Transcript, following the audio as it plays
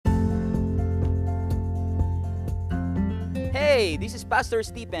Hey, this is Pastor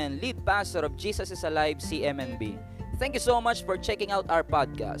Stephen, lead pastor of Jesus is Alive CMNV. Thank you so much for checking out our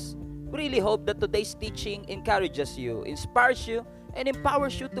podcast. We really hope that today's teaching encourages you, inspires you, and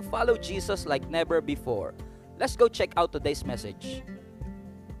empowers you to follow Jesus like never before. Let's go check out today's message.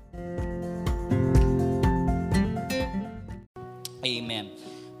 Amen.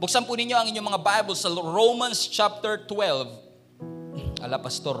 Buksan po ninyo ang inyong mga Bible sa Romans chapter 12. Ala,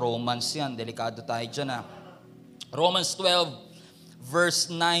 Pastor, Romans yan. Delikado tayo dyan, Romans 12,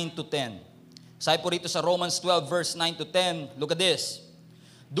 verse 9 to 10. Sabi po rito sa Romans 12, verse 9 to 10, look at this.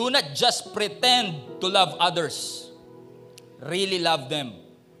 Do not just pretend to love others. Really love them.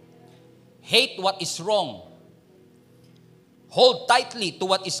 Hate what is wrong. Hold tightly to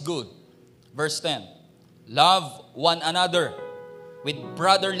what is good. Verse 10. Love one another with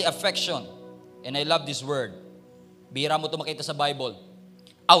brotherly affection. And I love this word. Bihira mo ito makita sa Bible.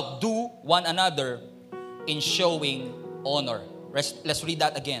 Outdo one another in showing honor. Let's read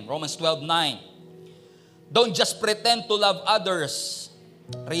that again. Romans 12:9. Don't just pretend to love others.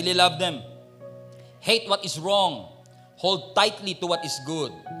 Really love them. Hate what is wrong. Hold tightly to what is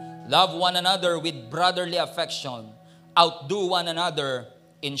good. Love one another with brotherly affection. Outdo one another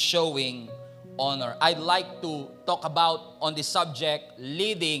in showing honor. I'd like to talk about on this subject,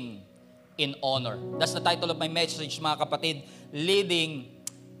 leading in honor. That's the title of my message, mga kapatid. Leading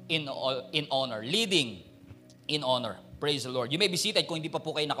in honor. Leading in honor. Praise the Lord. You may be seated kung hindi pa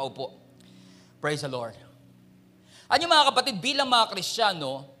po kayo nakaupo. Praise the Lord. Ano mga kapatid, bilang mga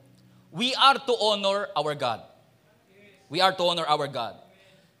Kristiyano, we are to honor our God. We are to honor our God.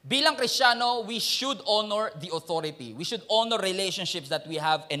 Bilang Kristiyano, we should honor the authority. We should honor relationships that we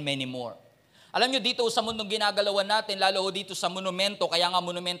have and many more. Alam nyo, dito sa mundong ginagalawan natin, lalo dito sa monumento, kaya nga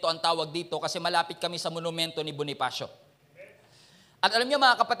monumento ang tawag dito kasi malapit kami sa monumento ni Bonifacio. At alam niyo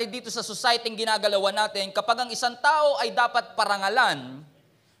mga kapatid, dito sa society ginagalawan natin, kapag ang isang tao ay dapat parangalan,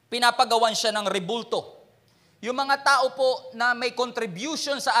 pinapagawan siya ng rebulto. Yung mga tao po na may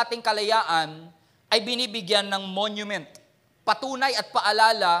contribution sa ating kalayaan ay binibigyan ng monument. Patunay at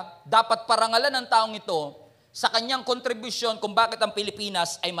paalala, dapat parangalan ng taong ito sa kanyang contribution kung bakit ang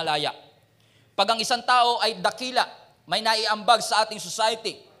Pilipinas ay malaya. Pag ang isang tao ay dakila, may naiambag sa ating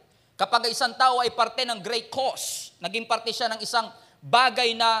society. Kapag ang isang tao ay parte ng great cause, naging parte siya ng isang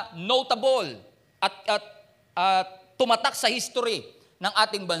bagay na notable at tumatak sa history ng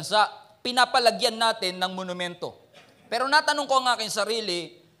ating bansa, pinapalagyan natin ng monumento. Pero natanong ko ang aking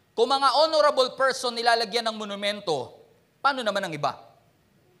sarili, kung mga honorable person nilalagyan ng monumento, paano naman ang iba?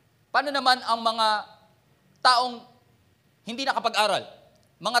 Paano naman ang mga taong hindi nakapag-aral?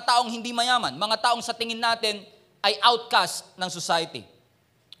 Mga taong hindi mayaman? Mga taong sa tingin natin ay outcast ng society?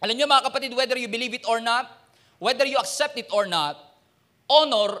 Alam niyo mga kapatid, whether you believe it or not, whether you accept it or not,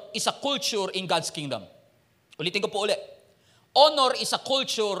 honor is a culture in God's kingdom. Ulitin ko po ulit. Honor is a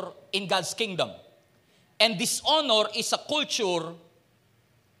culture in God's kingdom. And dishonor is a culture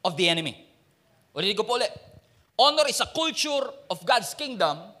of the enemy. Ulitin ko po ulit. Honor is a culture of God's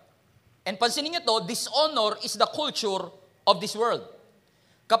kingdom. And pansinin niyo to, dishonor is the culture of this world.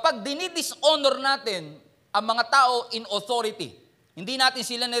 Kapag dinidishonor natin ang mga tao in authority, hindi natin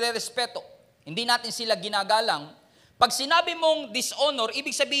sila nirerespeto, hindi natin sila ginagalang, pag sinabi mong dishonor,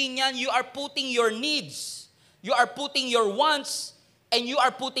 ibig sabihin niyan, you are putting your needs, you are putting your wants, and you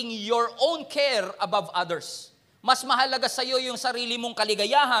are putting your own care above others. Mas mahalaga sa iyo yung sarili mong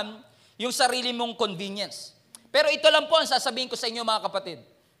kaligayahan, yung sarili mong convenience. Pero ito lang po ang sasabihin ko sa inyo mga kapatid.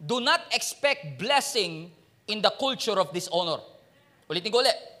 Do not expect blessing in the culture of dishonor. Ulitin ko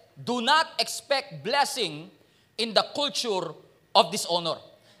ulit. Do not expect blessing in the culture of dishonor.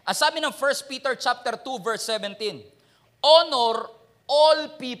 Ang sabi ng 1 Peter chapter 2 verse 17, honor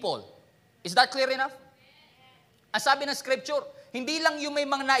all people. Is that clear enough? Ang sabi ng scripture, hindi lang yung may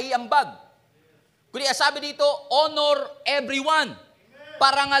mga naiambag. Kundi ang sabi dito, honor everyone.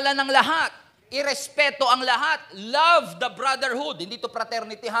 Parangalan ng lahat. Irespeto ang lahat. Love the brotherhood. Hindi to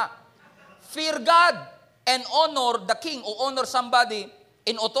fraternity ha. Fear God and honor the king o honor somebody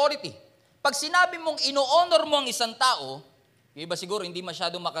in authority. Pag sinabi mong ino-honor mo ang isang tao, yung iba siguro hindi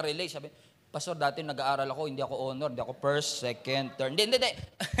masyadong makarelate. Sabi, Pastor, dati nag-aaral ako, hindi ako honor, hindi ako first, second, third. Hindi.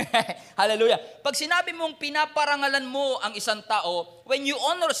 Hallelujah. Pag sinabi mong pinaparangalan mo ang isang tao, when you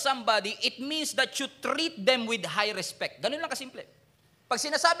honor somebody, it means that you treat them with high respect. Ganun lang kasimple. Pag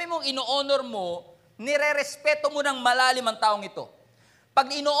sinasabi mong ino-honor mo, nire-respeto mo ng malalim ang taong ito.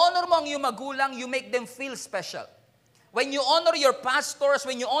 Pag ino-honor mo ang iyong magulang, you make them feel special. When you honor your pastors,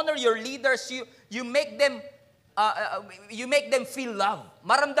 when you honor your leaders, you make them feel love.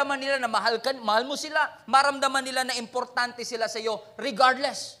 Maramdaman nila na mahal mo sila. Maramdaman nila na importante sila sa iyo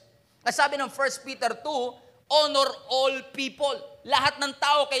regardless. Sabi ng 1 Peter 2, honor all people. Lahat ng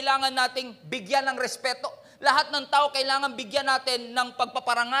tao kailangan nating bigyan ng respeto. Lahat ng tao kailangan bigyan natin ng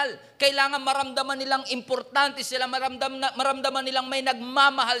pagpaparangal. Kailangan maramdaman nilang importante sila, maramdaman nilang may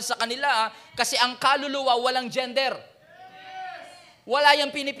nagmamahal sa kanila. Kasi ang kaluluwa walang gender. Wala yang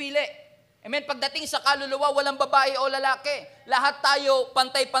pinipili. Amen? Pagdating sa kaluluwa, walang babae o lalaki. Lahat tayo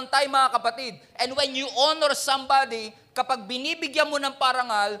pantay-pantay mga kapatid. And when you honor somebody, kapag binibigyan mo ng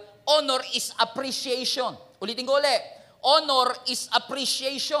parangal, honor is appreciation. Ulitin ko ulit. Honor is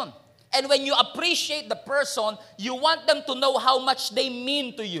appreciation. And when you appreciate the person, you want them to know how much they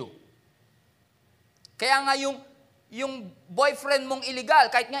mean to you. Kaya nga yung boyfriend mong illegal,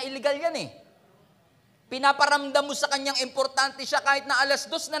 kahit nga illegal yan eh. Pinaparamdam mo sa kanyang importante siya kahit na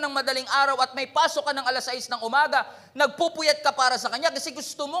 2:00 na ng madaling araw at may pasok ka ng 6:00 ng umaga, nagpupuyat ka para sa kanya kasi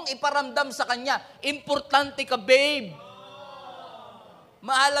gusto mong iparamdam sa kanya, importante ka babe.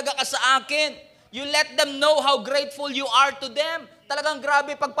 Mahalaga ka sa akin. You let them know how grateful you are to them. Talagang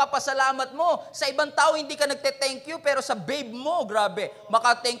grabe pagpapasalamat mo. Sa ibang tao, hindi ka nagte-thank you, pero sa babe mo, grabe.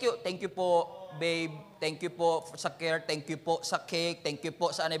 Maka-thank you. Thank you po, babe. Thank you po sa care. Thank you po sa cake. Thank you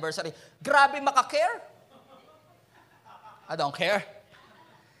po sa anniversary. Grabe maka-care. I don't care.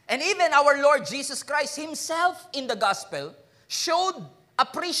 And even our Lord Jesus Christ Himself in the gospel showed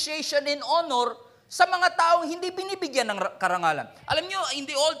appreciation and honor sa mga taong hindi binibigyan ng karangalan. Alam nyo, in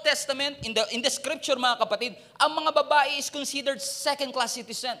the Old Testament, in the scripture mga kapatid, ang mga babae is considered second-class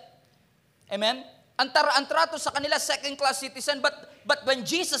citizen. Amen? Ang trato sa kanila, second-class citizen. But when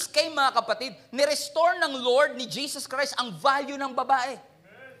Jesus came mga kapatid, nirestore ng Lord ni Jesus Christ ang value ng babae.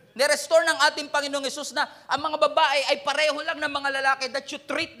 Nirestore ng ating Panginoong Yesus na ang mga babae ay pareho lang ng mga lalaki that you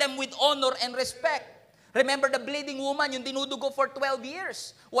treat them with honor and respect. Remember the bleeding woman, yung dinudugo for 12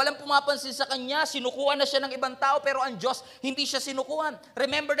 years. Walang pumapansin sa kanya, sinukuhan na siya ng ibang tao, pero ang Diyos, hindi siya sinukuhan.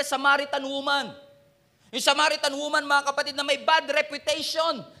 Remember the Samaritan woman. Yung Samaritan woman, mga kapatid, na may bad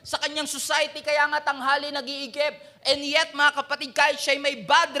reputation sa kanyang society, kaya nga tanghali nag-iigib. And yet, mga kapatid, kahit siya may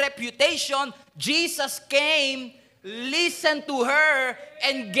bad reputation, Jesus came, listened to her,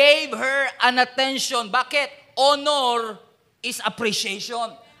 and gave her an attention. Bakit? Honor is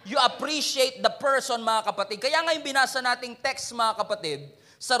appreciation. You appreciate the person, mga kapatid. Kaya nga yung binasa nating text, mga kapatid,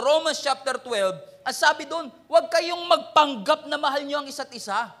 sa Romans chapter 12, ang sabi doon, huwag kayong magpanggap na mahal nyo ang isa't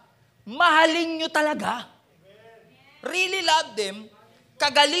isa. Mahalin nyo talaga. Really love them,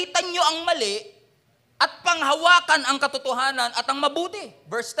 kagalitan nyo ang mali, at panghawakan ang katotohanan at ang mabuti.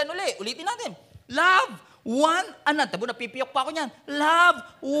 Verse 10 ulitin natin. Love one another. Napipiyok pa ako niyan. Love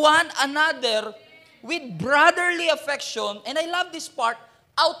one another with brotherly affection. And I love this part,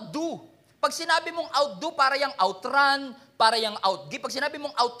 outdo. Pag sinabi mong outdo, para yung outrun, para yung outgive. Pag sinabi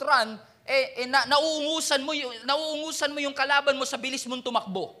mong outrun, nauungusan mo yung kalaban mo sa bilis mong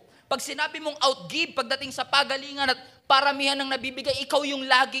tumakbo. Pag sinabi mong outgive, pagdating sa pagalingan at paramihan ng nabibigay, ikaw yung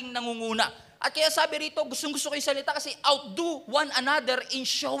laging nangunguna. At kaya sabi rito, gustong-gusto ko yung salita kasi outdo one another in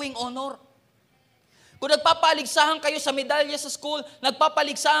showing honor. Kung nagpapaligsahan kayo sa medalya sa school,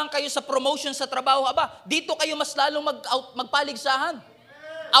 nagpapaligsahan kayo sa promotion sa trabaho, dito kayo mas lalong magpaligsahan.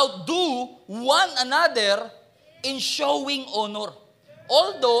 Outdo one another in showing honor.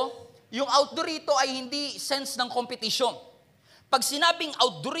 Although, yung outdo rito ay hindi sense ng competition. Pag sinabing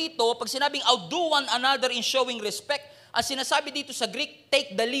outdo rito, pag sinabing outdo one another in showing respect, ang sinasabi dito sa Greek,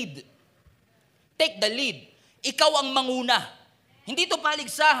 take the lead. Take the lead. Ikaw ang manguna. Hindi ito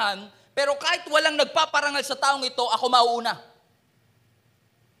paligsahan, pero kahit walang nagpaparangal sa taong ito, ako mauuna.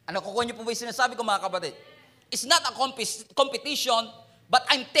 Ano, kukuha niyo po ba yung sinasabi ko, mga kapatid? It's not a competition, but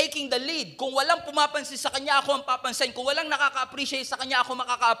I'm taking the lead. Kung walang pumapansin sa kanya, ako ang papansin. Kung walang nakaka-appreciate sa kanya, ako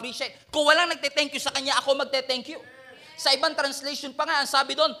makaka-appreciate. Kung walang nagte-thank you sa kanya, ako magte-thank you. Sa ibang translation pa nga, ang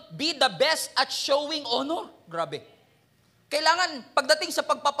sabi doon, be the best at showing honor. Grabe. Kailangan, pagdating sa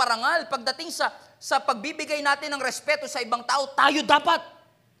pagpaparangal, pagdating sa pagbibigay natin ng respeto sa ibang tao, tayo dapat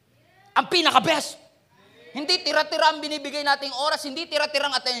ang pinaka-best. Hindi tira-tira ang binibigay nating oras, hindi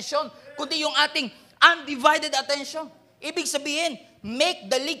tira-tirang atensyon, kundi yung ating undivided attention. Ibig sabihin, make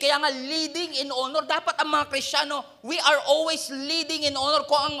the lead. Kaya nga, leading in honor. Dapat ang mga Kristiyano, we are always leading in honor.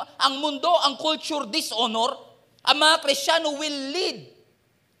 Kung ang mundo, ang culture, dishonor, ang mga Kristiyano will lead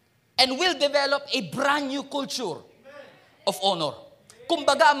and will develop a brand new culture of honor.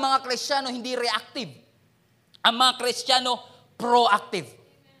 Kumbaga, ang mga Kristiyano hindi reactive. Ang mga Kristiyano proactive.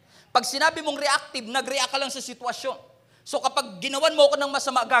 Pag sinabi mong reactive, nag-react ka lang sa sitwasyon. So kapag ginawan mo ko ng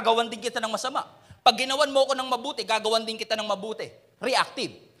masama, gagawan din kita ng masama. Pag ginawan mo ko ng mabuti, gagawan din kita ng mabuti.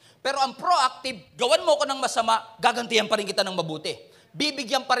 Reactive. Pero ang proactive, gawan mo ko ng masama, gagantihan pa rin kita ng mabuti.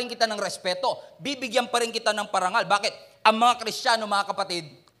 Bibigyan pa rin kita ng respeto. Bibigyan pa rin kita ng parangal. Bakit? Ang mga Kristiyano, mga kapatid,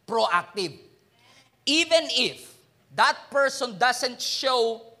 proactive. even if that person doesn't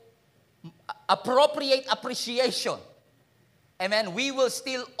show appropriate appreciation, amen, we will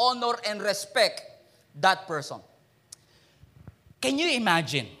still honor and respect that person. Can you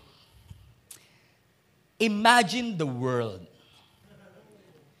imagine? Imagine the world.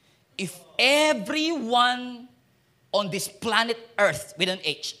 If everyone on this planet Earth, with an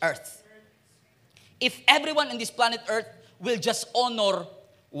H, Earth, if everyone on this planet Earth will just honor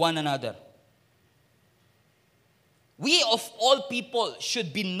one another. We of all people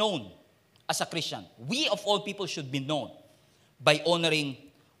should be known as a Christian. We of all people should be known by honoring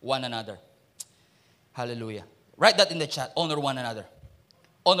one another. Hallelujah. Write that in the chat. Honor one another.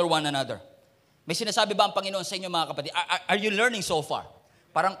 Honor one another. May sinasabi ba ang Panginoon sa inyo, mga kapatid? Are you learning so far?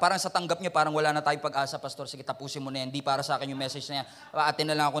 Parang sa tanggap niyo, parang wala na tayong pag-asa, Pastor. Sige, tapusin mo na yan. Hindi para sa akin yung message na yan. Atin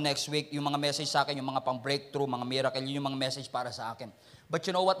na lang ako next week. Yung mga message sa akin, yung mga pang-breakthrough, mga miracle, yun yung mga message para sa akin. But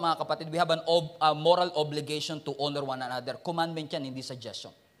you know what, mga kapatid? We have a moral obligation to honor one another. Commandment yan, hindi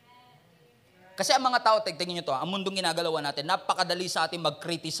suggestion. Kasi ang mga tao, tingnan nyo to, ang mundong ginagalawan natin, napakadali sa ating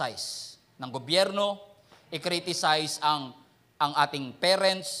mag-criticize ng gobyerno, i-criticize ang ating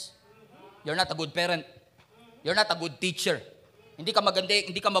parents. You're not a good parent. You're not a good teacher. Hindi ka maganda,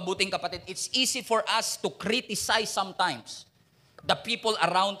 hindi ka mabuting kapatid. It's easy for us to criticize sometimes the people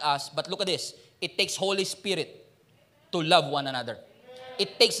around us. But look at this. It takes Holy Spirit to love one another.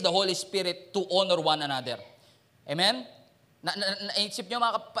 It takes the Holy Spirit to honor one another. Amen? Naisip nyo,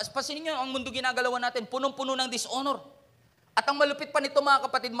 pasinin nyo, ang mundo ginagalawan natin, punong-puno ng dishonor. At ang malupit pa nito, mga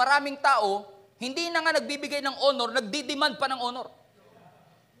kapatid, maraming tao, hindi na nga nagbibigay ng honor, nagdidemand pa ng honor.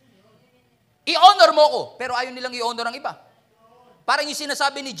 I-honor mo ko, pero ayaw nilang i-honor ang iba. Parang yung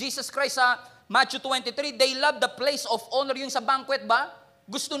sinasabi ni Jesus Christ sa Matthew 23, they love the place of honor. Yung sa banquet ba?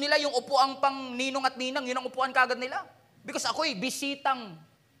 Gusto nila yung upuang pang ninong at ninang, yun ang upuan kagad nila. Because ako'y bisitang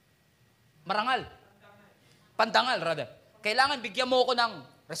marangal. Pandangal, rather. Kailangan bigyan mo ko ng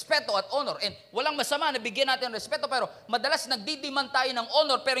respeto at honor. And walang masama na bigyan natin ng respeto, pero madalas nagdidiman tayo ng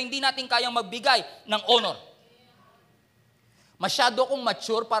honor, pero hindi natin kayang magbigay ng honor. Masyado akong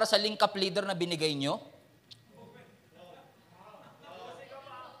mature para sa link up leader na binigay nyo.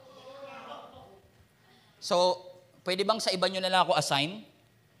 So, pwede bang sa iba nyo na lang ako assign?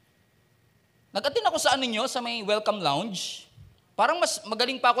 Nag-attend ako sa nyo, sa may welcome lounge. Parang mas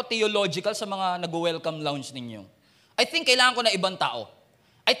magaling pa ako theological sa mga nag-welcome lounge ninyo. I think kailangan ko na ibang tao.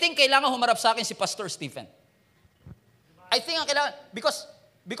 I think kailangan humarap sa akin si Pastor Stephen. I think ang kailangan,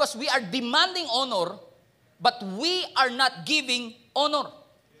 because we are demanding honor, but we are not giving honor.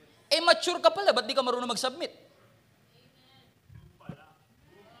 Eh, mature ka pala, ba't di ka marunong mag-submit?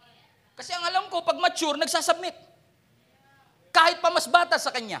 Kasi ang alam ko, pag mature, nagsasubmit. Kahit pa mas bata sa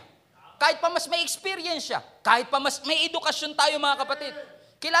kanya. Kahit pa mas may experience siya. Kahit pa mas may edukasyon tayo, mga kapatid.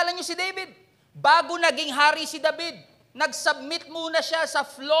 Kilala niyo si David? Bago naging hari si David, nag-submit muna siya sa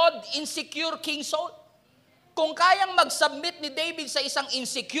flawed, insecure King Saul. Kung kayang mag-submit ni David sa isang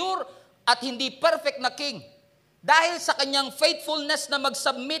insecure at hindi perfect na king, dahil sa kanyang faithfulness na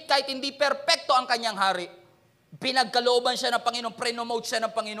mag-submit kahit hindi perfecto ang kanyang hari, pinagkalooban siya ng Panginoon, pre-promote siya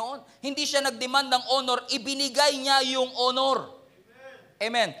ng Panginoon. Hindi siya nag-demand ng honor, ibinigay niya yung honor.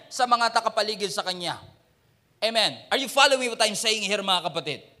 Amen. Sa mga takapaligid sa kanya. Amen. Are you following what I'm saying here, mga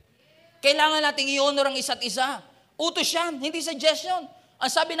kapatid? Kailangan nating i-honor ang isa't isa. Utos yan, hindi suggestion.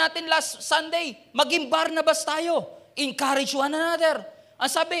 Ang sabi natin last Sunday, maging Barnabas tayo. Encourage one another. Ang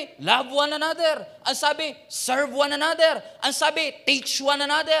sabi, love one another. Ang sabi, serve one another. Ang sabi, teach one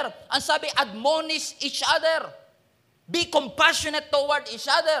another. Ang sabi, admonish each other. Be compassionate toward each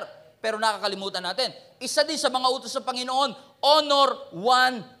other. Pero nakakalimutan natin, isa din sa mga utos ng Panginoon, honor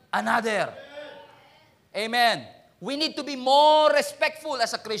one another. Amen. We need to be more respectful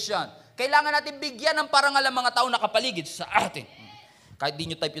as a Christian. Kailangan natin bigyan ng parangal ang mga tao nakapaligid sa atin. Kahit di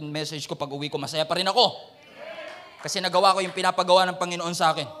nyo type yung message ko, pag uwi ko, masaya pa rin ako. Kasi nagawa ko yung pinapagawa ng Panginoon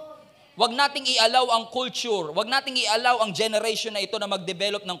sa akin. Huwag nating i-allow ang culture, huwag nating i-allow ang generation na ito na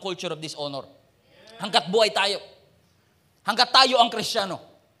mag-develop ng culture of dishonor. Hanggat buhay tayo. Hanggat tayo ang Kristiyano.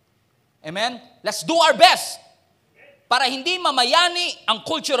 Amen? Let's do our best para hindi mamayani ang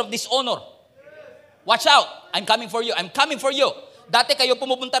culture of dishonor. Watch out. I'm coming for you. I'm coming for you. Dati kayo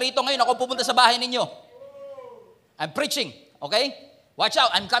pumupunta rito, ngayon ako pupunta sa bahay ninyo. I'm preaching. Okay? Watch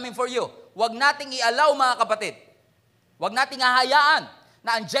out. I'm coming for you. Huwag nating i-allow, mga kapatid. Huwag nating hahayaan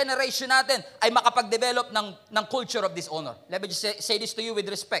na ang generation natin ay makapag-develop ng culture of dishonor. Let me just say this to you with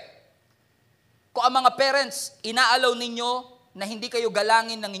respect. Kung ang mga parents, inaalaw ninyo na hindi kayo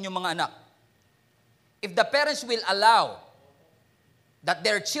galangin ng inyong mga anak. If the parents will allow that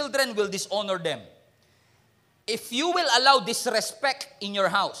their children will dishonor them, if you will allow disrespect in your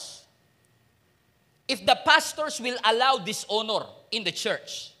house, if the pastors will allow dishonor in the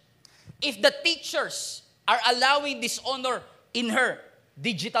church, if the teachers are allowing dishonor in her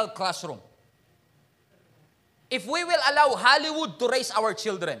digital classroom, if we will allow Hollywood to raise our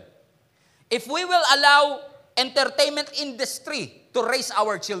children, if we will allow entertainment industry to raise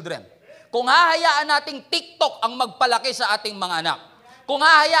our children, kung hahayaan nating TikTok ang magpalaki sa ating mga anak, kung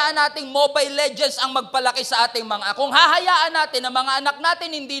hahayaan nating Mobile Legends ang magpalaki sa ating mga anak, kung hahayaan natin na mga anak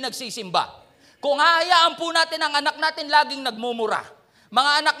natin hindi nagsisimba, kung hahayaan po natin ang anak natin laging nagmumura,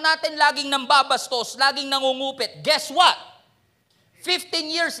 mga anak natin laging nambabastos, laging nangungupit, guess what? 15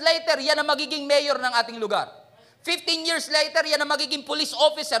 years later, yan ang magiging mayor ng ating lugar. 15 years later, yan ang magiging police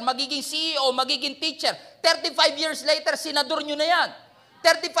officer, magiging CEO, magiging teacher. 35 years later, senador nyo na yan.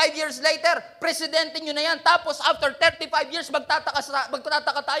 35 years later, presidente nyo na yan. Tapos after 35 years,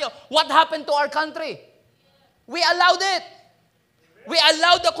 magtataka tayo, what happened to our country? We allowed it. We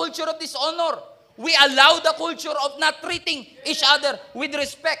allowed the culture of dishonor. We allowed the culture of not treating each other with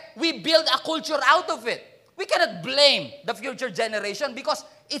respect. We build a culture out of it. We cannot blame the future generation because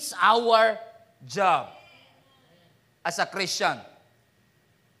it's our job as a Christian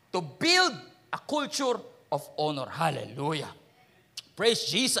to build a culture of honor. Hallelujah. Praise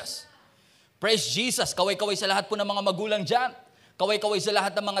Jesus. Praise Jesus. Kaway-kaway sa lahat po ng mga magulang dyan. Kaway-kaway sa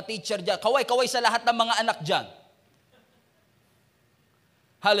lahat ng mga teacher dyan. Kaway-kaway sa lahat ng mga anak dyan.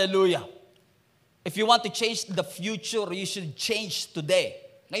 Hallelujah. If you want to change the future, you should change today.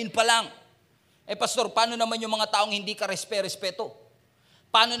 Ngayon pa lang. Pastor, paano naman yung mga taong hindi ka respeto?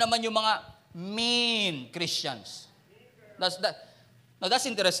 Paano naman yung mga mean Christians? That's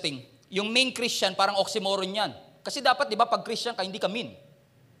interesting. Yung mean Christian, parang oxymoron yan. Kasi dapat, di ba, pag Christian ka, hindi ka mean.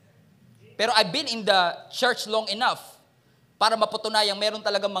 Pero I've been in the church long enough para mapatunayang meron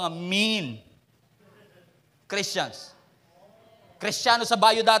talagang mga mean Christians. Kristiyano sa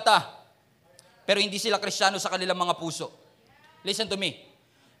biodata, pero hindi sila Kristiyano sa kanilang mga puso. Listen to me.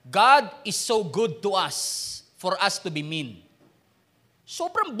 God is so good to us for us to be mean.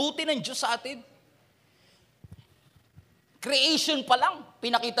 Sobrang buti ng Diyos sa atin. Creation pa lang,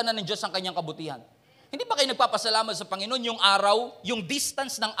 pinakita na ng Diyos ang kanyang kabutihan. Hindi ba kayo nagpapasalamat sa Panginoon yung araw, yung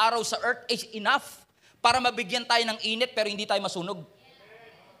distance ng araw sa earth is enough para mabigyan tayo ng init pero hindi tayo masunog?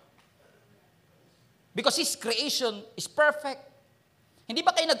 Because His creation is perfect. Hindi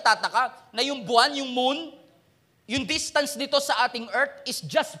ba kayo nagtataka na yung buwan, yung moon, yung distance nito sa ating earth is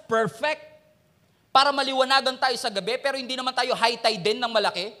just perfect para maliwanagan tayo sa gabi pero hindi naman tayo high tide din ng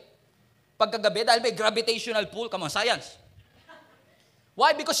malaki pagkagabi dahil may gravitational pull. Come on, science.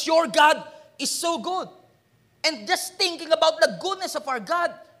 Why? Because your God is so good. And just thinking about the goodness of our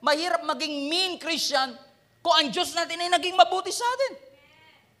God, mahirap maging mean Christian kung ang Diyos natin ay naging mabuti sa atin.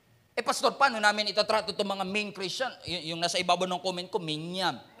 Pastor, paano namin itatrato itong mga mean Christian? Yung nasa ibabaw ng comment ko, mean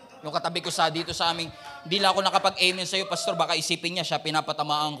yan. Yung katabi ko dito sa aming, hindi lang ako nakapag-amen sa'yo, Pastor, baka isipin niya, siya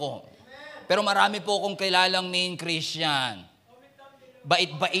pinapatamaan ko. Pero marami po akong kilalang mean Christian.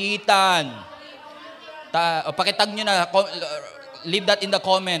 Bait-baitan. Pakitag nyo na, leave that in the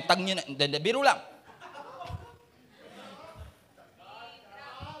comment. Tag nyo na, biro lang.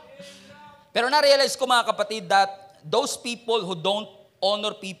 Pero na-realize ko mga kapatid that those people who don't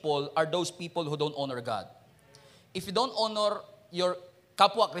honor people are those people who don't honor God. If you don't honor your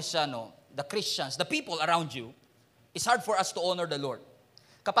kapwa Kristiyano, the Christians, the people around you, it's hard for us to honor the Lord.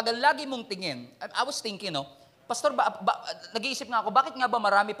 Kapag ang lagi mong tingin, I was thinking, Pastor, nag-iisip nga ako, bakit nga ba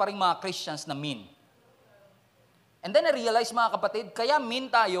marami pa rin mga Christians na mean? And then I realized mga kapatid, kaya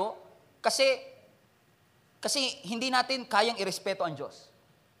mean tayo kasi hindi natin kayang irespeto ang Diyos.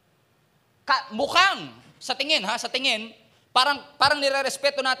 Mukhang, sa tingin, parang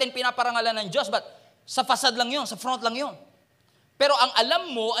nire-respeto natin, pinaparangalan ng Diyos, but sa fasad lang yun, sa front lang yun. Pero ang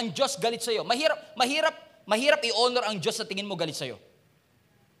alam mo, ang Diyos galit sa'yo. Mahirap i-honor ang Diyos sa tingin mo galit sa'yo.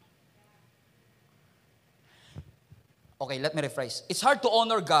 Okay, let me rephrase. It's hard to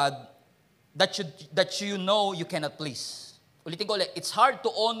honor God that you know you cannot please. Ulitin ko ulit. It's hard to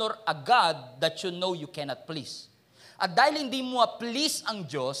honor a God that you know you cannot please. At dahil hindi mo please ang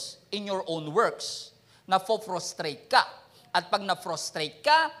Diyos in your own works, na-frustrate ka. At pag na-frustrate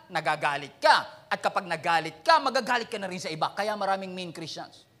ka, nagagalit ka. At kapag nagalit ka, magagalit ka na rin sa iba. Kaya maraming mean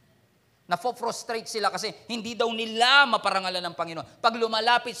Christians. Na-frustrate sila kasi hindi daw nila maparangalan ng Panginoon. Pag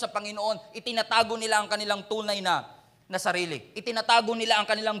lumalapit sa Panginoon, itinatago nila ang kanilang tunay na sarili. Itinatago nila ang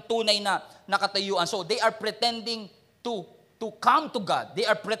kanilang tunay na katayuan. So they are pretending to come to God. They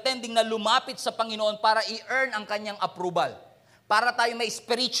are pretending na lumapit sa Panginoon para i-earn ang kanyang approval. Para tayo may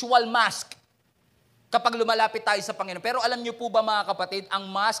spiritual mask kapag lumalapit tayo sa Panginoon. Pero alam niyo po ba mga kapatid, ang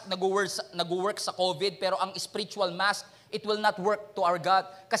mask nag-work sa COVID, pero ang spiritual mask it will not work to our God.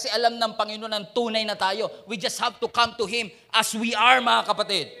 Kasi alam ng Panginoon ang tunay na tayo. We just have to come to Him as we are, mga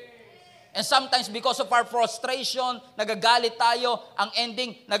kapatid. And sometimes because of our frustration, nagagalit tayo, ang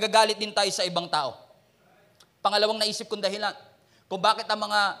ending, nagagalit din tayo sa ibang tao. Pangalawang naisip kong dahilan, kung bakit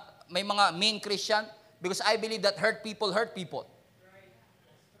may mga mean Christian, because I believe that hurt people hurt people.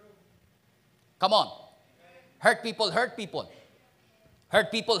 Come on. Hurt people hurt people. Hurt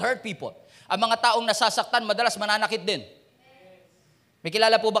people hurt people. Ang mga taong nasasaktan, madalas mananakit din. May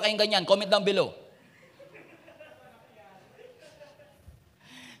kilala po ba kayong ganyan? Comment down below.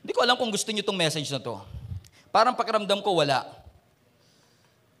 Hindi ko alam kung gusto niyo itong message na to. Parang pakiramdam ko, wala.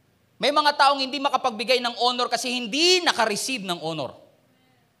 May mga taong hindi makapagbigay ng honor kasi hindi nakareceive ng honor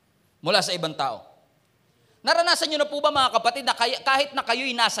mula sa ibang tao. Naranasan niyo na po ba, mga kapatid, na kahit na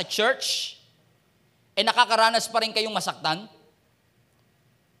kayo'y nasa church, nakakaranas pa rin kayong masaktan?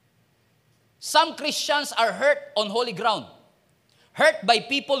 Some Christians are hurt on holy ground. Hurt by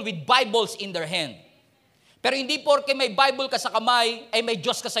people with Bibles in their hand. Pero hindi porke may Bible ka sa kamay, ay may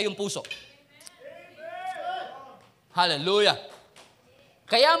Diyos ka sa iyong puso. Hallelujah.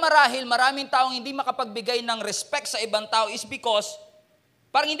 Kaya marahil maraming taong hindi makapagbigay ng respect sa ibang tao is because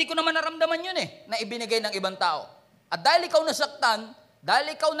parang hindi ko naman naramdaman yun na ibinigay ng ibang tao. At dahil ikaw nasaktan,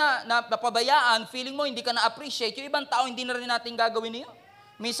 dahil ikaw na napabayaan, feeling mo hindi ka na-appreciate, yung ibang tao hindi na rin natin gagawin niyo.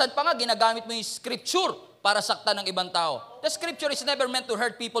 Minsan pa nga, ginagamit mo yung scripture para saktan ng ibang tao. The scripture is never meant to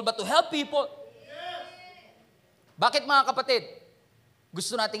hurt people but to help people. Bakit, mga kapatid?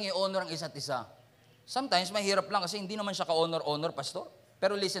 Gusto nating i-honor ang isa't isa. Sometimes mahirap lang kasi hindi naman siya ka-honor, pastor.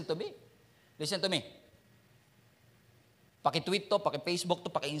 Pero listen to me. Listen to me. Paki-tweet to, paki-Facebook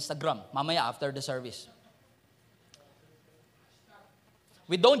to, paki-Instagram. Mamaya after the service.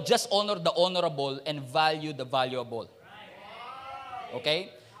 We don't just honor the honorable and value the valuable.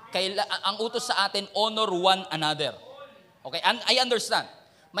 Okay? Ang utos sa atin, honor one another. Okay? And I understand.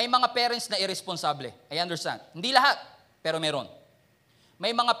 May mga parents na irresponsable. I understand. Hindi lahat, pero meron.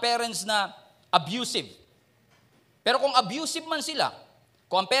 May mga parents na abusive. Pero kung abusive man sila,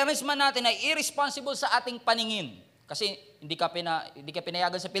 kung ang parents man natin ay irresponsible sa ating paningin, kasi hindi ka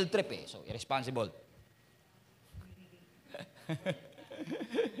pinayagan sa field trip so irresponsible.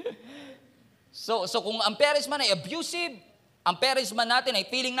 So kung ang parents man ay abusive, ang parents man natin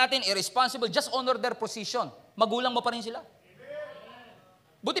ay feeling natin irresponsible, just honor their position. Magulang mo pa rin sila.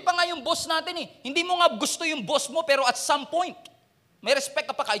 Buti pa nga yung boss natin Hindi mo nga gusto yung boss mo, pero at some point, may respect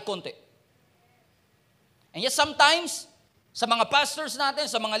ka pa kahit konti. And yet sometimes, sa mga pastors natin,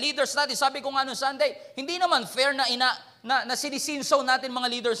 sa mga leaders natin, sabi ko nga noong Sunday, hindi naman fair na sinisinsaw natin mga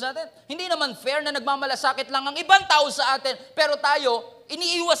leaders natin. Hindi naman fair na nagmamalasakit lang ang ibang tao sa atin, pero tayo,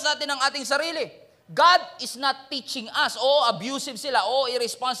 iniiwas natin ang ating sarili. God is not teaching us, abusive sila,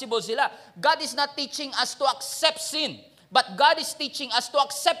 irresponsible sila. God is not teaching us to accept sin. But God is teaching us to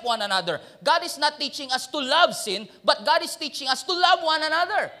accept one another. God is not teaching us to love sin, but God is teaching us to love one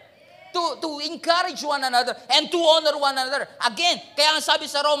another. To encourage one another and to honor one another. Again, kaya ang sabi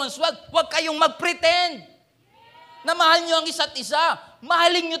sa Romans 12, huwag kayong mag-pretend na mahal nyo ang isa't isa.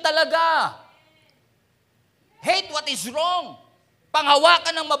 Mahalin nyo talaga. Hate what is wrong.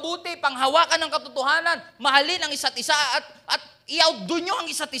 Panghawakan ng mabuti, panghawakan ng katotohanan. Mahalin ang isa't isa at i-outdo nyo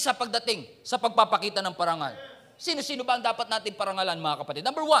ang isa't isa pagdating sa pagpapakita ng parangal. Sino-sino ba ang dapat natin parangalan, mga kapatid?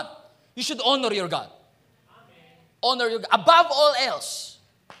 Number one, you should honor your God. Amen. Honor your God. Above all else,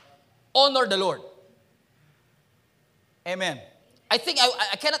 honor the Lord. Amen. I think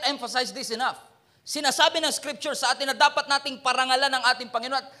I cannot emphasize this enough. Sinasabi ng Scripture sa atin na dapat nating parangalan ang ating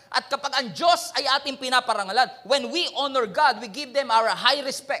Panginoon. At kapag ang Diyos ay ating pinaparangalan, when we honor God, we give them our high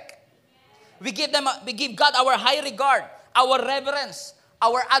respect. We give God our high regard, our reverence,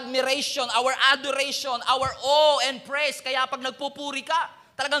 our admiration, our adoration, our awe and praise. Kaya pag nagpupuri ka,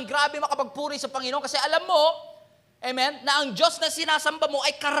 talagang grabe makapagpuri sa Panginoon kasi alam mo, amen, na ang Diyos na sinasamba mo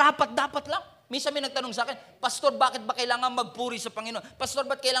ay karapat-dapat lang. Minsan may nagtanong sa akin, Pastor, bakit ba kailangan magpuri sa Panginoon? Pastor,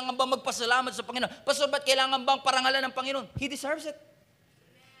 ba't kailangan bang magpasalamat sa Panginoon? Pastor, ba't kailangan bang parangalan ng Panginoon? He deserves it.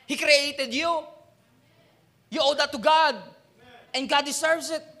 He created you. You owe that to God. And God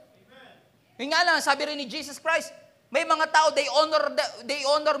deserves it. Yung nga lang, sabi rin ni Jesus Christ, may mga tao, they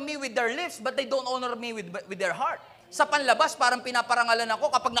honor me with their lips, but they don't honor me with their heart. Sa panlabas, parang pinaparangalan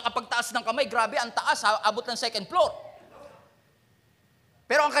ako. Kapag nakapagtaas ng kamay, grabe, ang taas, abot ng second floor.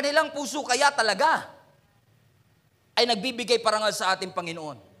 Pero ang kanilang puso kaya talaga ay nagbibigay parangal sa ating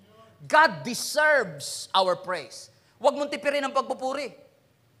Panginoon. God deserves our praise. Huwag mong tipirin ang pagpupuri.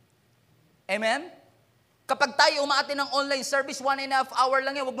 Amen? Kapag tayo umaatin ng online service, 1.5 hour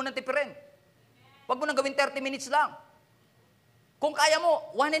lang yan, huwag mo nang tipirin. Huwag mo nang gawin 30 minutes lang. Kung kaya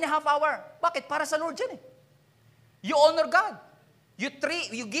mo, 1.5 hour. Bakit? Para sa Lord yan You honor God.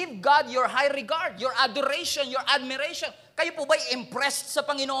 You give God your high regard, your adoration, your admiration. Kayo po ba'y impressed sa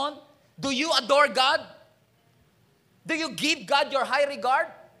Panginoon? Do you adore God? Do you give God your high regard?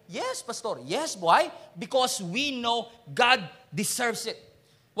 Yes, Pastor. Yes, why? Because we know God deserves it.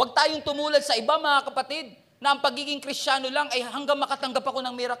 Huwag tayong tumulad sa iba, mga kapatid, na ang pagiging Kristiyano lang ay hanggang makatanggap ako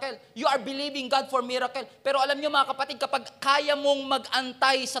ng miracle. You are believing God for miracle. Pero alam nyo, mga kapatid, kapag kaya mong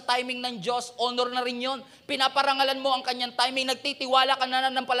mag-antay sa timing ng Diyos, honor na rin yon. Pinaparangalan mo ang kanyang timing, nagtitiwala ka na,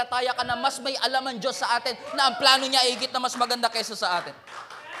 nanampalataya ka na mas may alam ang Diyos sa atin, na ang plano niya ay higit na mas maganda kaysa sa atin.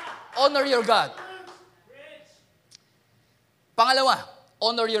 Honor your God. Pangalawa,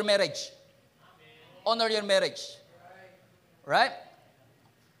 honor your marriage. Honor your marriage. Right?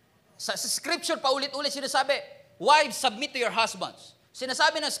 Sa scripture, paulit-ulit sinasabi, wives, submit to your husbands.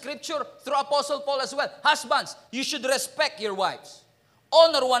 Sinasabi ng scripture through Apostle Paul as well, husbands, you should respect your wives.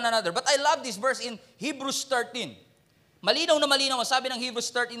 Honor one another. But I love this verse in Hebrews 13. Malinaw na malinaw, sabi ng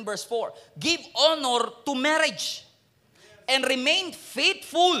Hebrews 13 verse 4, give honor to marriage and remain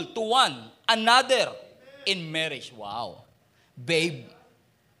faithful to one another in marriage. Wow. Babe,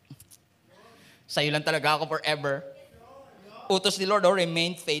 sa'yo lang talaga ako forever. Utos ni Lord,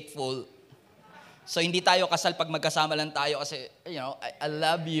 remain faithful. So hindi tayo kasal pag magkasama lang tayo kasi, I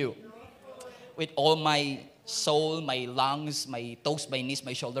love you. With all my soul, my lungs, my toes, my knees,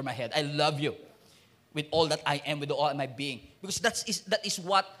 my shoulder, my head. I love you. With all that I am, with all my being. Because that is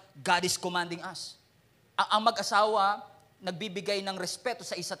what God is commanding us. Ang mag-asawa, nagbibigay ng respeto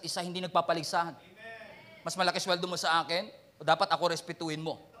sa isa't isa, hindi nagpapaligsahan. Mas malaki sweldo mo sa akin, o dapat ako respetuhin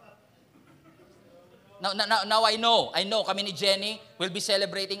mo. Now I know, kami ni Jenny will be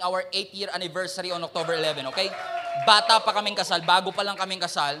celebrating our 8th year anniversary on October 11, okay? Bata pa kaming kasal, bago pa lang kaming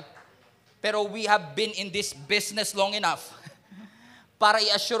kasal, pero we have been in this business long enough para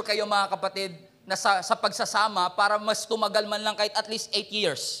i-assure kayo, mga kapatid, na sa pagsasama, para mas tumagal man lang kahit at least 8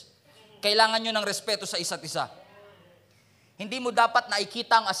 years, kailangan nyo ng respeto sa isa't isa. Hindi mo dapat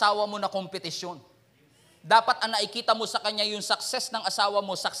nakikita ang asawa mo na kompetisyon. Dapat ang nakikita mo sa kanya yung success ng asawa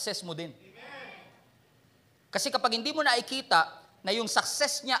mo, success mo din. Kasi kapag hindi mo nakikita na yung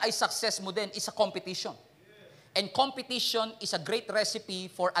success niya ay success mo din, is a competition. And competition is a great recipe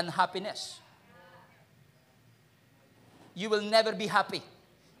for unhappiness. You will never be happy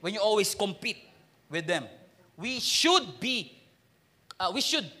when you always compete with them. We should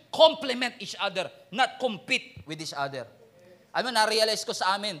complement each other, not compete with each other. Na-realize ko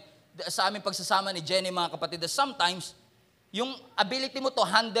sa aming pagsasama ni Jenny, mga kapatid, that sometimes, yung ability mo to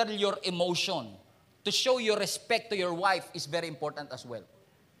handle your emotion, to show your respect to your wife is very important as well.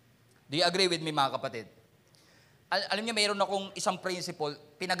 Do you agree with me, mga kapatid? Alam niyo, mayroon akong isang principle,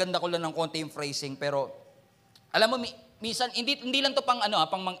 pinaganda ko lang ng konti yung phrasing, pero alam mo, minsan, hindi lang to pang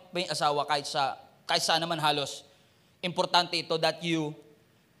may asawa, kahit saan naman halos, importante ito that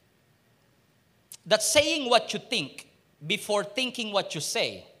saying what you think before thinking what you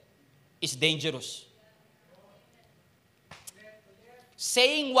say is dangerous.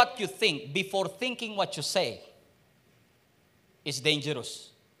 Saying what you think before thinking what you say is dangerous.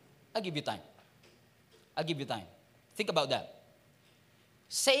 I'll give you time. Think about that.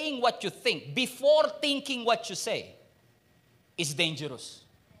 Saying what you think before thinking what you say is dangerous.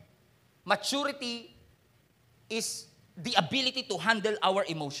 Maturity is the ability to handle our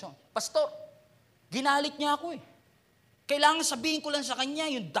emotion. Pastor, ginalit niya ako eh. Kailangan sabihin ko lang sa kanya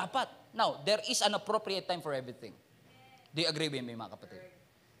yung dapat. Now, there is an appropriate time for everything. Do you agree with me, mga kapatid?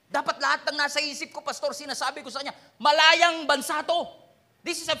 Dapat lahat ng nasa isip ko, Pastor, sinasabi ko sa kanya, malayang bansa to.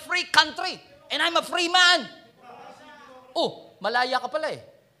 This is a free country, and I'm a free man. Oh, malaya ka pala eh.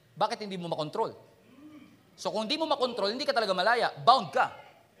 Bakit hindi mo makontrol? So kung hindi mo makontrol, hindi ka talaga malaya. Bound ka.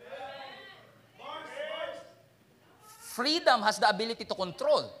 Freedom has the ability to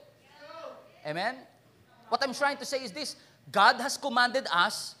control. Amen? What I'm trying to say is this. God has commanded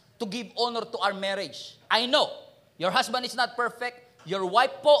us to give honor to our marriage. I know, your husband is not perfect. Your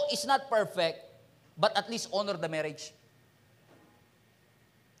wife po is not perfect. But at least honor the marriage.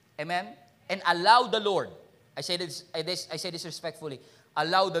 Amen? And allow the Lord. I say this respectfully.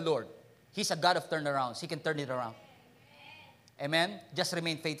 Allow the Lord. He's a God of turnarounds. He can turn it around. Amen? Just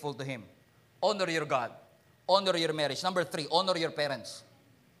remain faithful to Him. Honor your God. Honor your marriage. Number 3, honor your parents.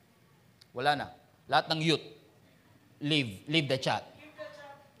 Wala na. Lahat ng youth, leave the chat.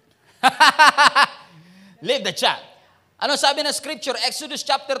 Leave the chat. Ano sabi ng scripture? Exodus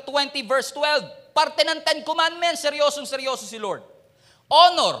chapter 20 verse 12. Parte ng 10 commandments, seryosong-seryoso si Lord.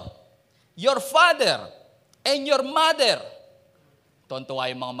 Honor your father and your mother. Tontuwa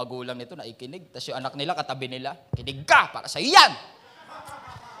yung mga magulang nito na ikinig. Tapos yung anak nila, katabi nila, kinig ka, para sa iyan.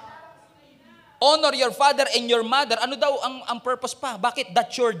 Honor your father and your mother. Ano daw ang purpose pa? Bakit?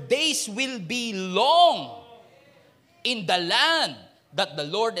 That your days will be long in the land that the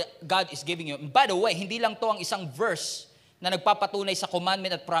Lord God is giving you. And by the way, hindi lang to ang isang verse na nagpapatunay sa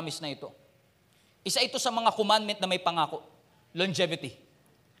commandment at promise na ito. Isa ito sa mga commandment na may pangako. Longevity.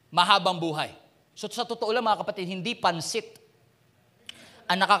 Mahabang buhay. So sa totoo lang mga kapatid, hindi pansit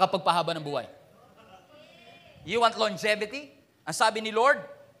ang nakakapagpahaba ng buhay. You want longevity? Ang sabi ni Lord,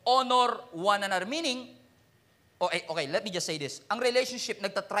 honor one another. Meaning, okay, let me just say this. Ang relationship,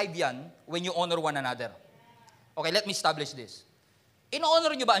 nagtatribe yan when you honor one another. Okay, let me establish this.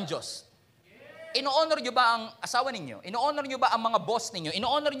 Ino-honor nyo ba ang Diyos? Ino-honor nyo ba ang asawa ninyo? Ino-honor nyo ba ang mga boss ninyo?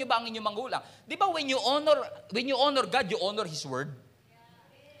 Ino-honor nyo ba ang inyong magulang? Di ba when you honor God, you honor His Word?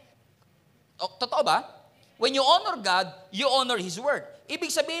 Totoo ba? When you honor God, you honor His Word. Ibig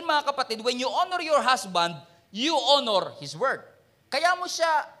sabihin mga kapatid, when you honor your husband, you honor His Word. Kaya mo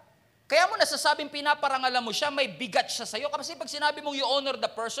nasasabing pinaparangalan mo siya, may bigat siya sa'yo. Kasi pag sinabi mong you honor the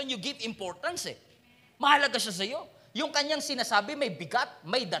person, you give importance eh. Mahalaga siya sa'yo. Yung kanyang sinasabi, may bigat,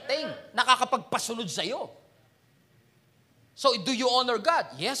 may dating, nakakapagpasunod sa'yo. So, do you honor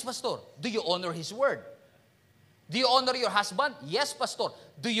God? Yes, Pastor. Do you honor His Word? Do you honor your husband? Yes, Pastor.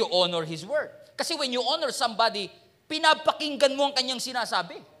 Do you honor His Word? Kasi when you honor somebody, pinapakinggan mo ang kanyang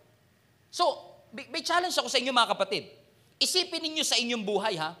sinasabi. So, may challenge ako sa inyo mga kapatid. Isipin ninyo sa inyong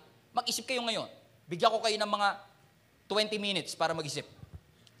buhay ha. Mag-isip kayo ngayon. Bigyan ko kayo ng mga 20 minutes para mag-isip.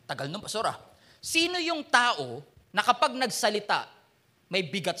 Tagal nun, Pastor ah. Sino yung tao na kapag nagsalita, may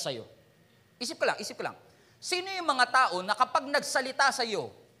bigat sa'yo? Isip ko lang. Sino yung mga tao na kapag nagsalita sa'yo,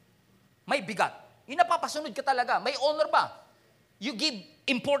 may bigat? Yung napapasunod ka talaga. May honor ba? You give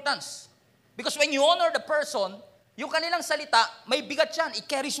importance. Because when you honor the person, yung kanilang salita, may bigat yan. It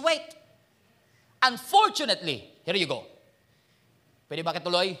carries weight. Unfortunately, here you go. Pwede ba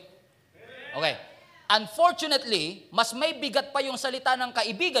kituloy? Okay. Unfortunately, mas may bigat pa yung salita ng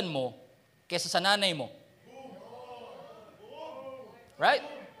kaibigan mo kaysa sa nanay mo. Right?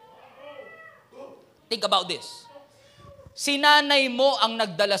 Think about this. Si nanay mo ang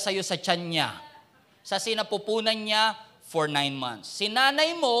nagdala sa'yo sa tiyan niya. Sa sinapupunan niya for 9 months. Si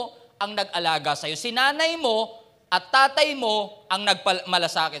nanay mo ang nag-alaga sa'yo. Si nanay mo at tatay mo ang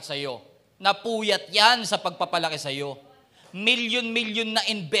nagmalasakit sa'yo. Napuyat yan sa pagpapalaki sa'yo. Milyon na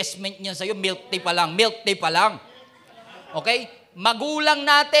investment niyan sa'yo. Milk tea pa lang. Okay? Magulang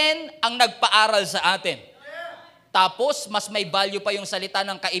natin ang nagpaaral sa atin. Tapos, mas may value pa yung salita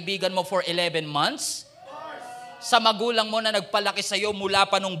ng kaibigan mo for 11 months sa magulang mo na nagpalaki sa'yo mula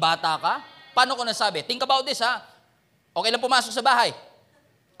pa nung bata ka. Paano ko nasabi? Think about this ha. Okay lang pumasok sa bahay?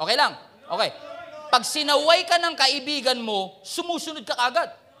 Okay lang? Okay. Pag sinaway ka ng kaibigan mo, sumusunod ka agad.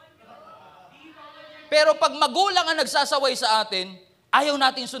 Pero pag magulang ang nagsasaway sa atin, ayaw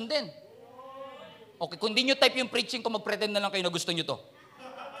natin sundin. Okay, kung di nyo type yung preaching ko, mag-pretend na lang kayo na gusto nyo to.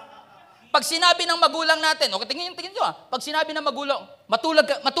 Pag sinabi ng magulang natin, okay, tingin nyo ah. Pag sinabi ng magulang,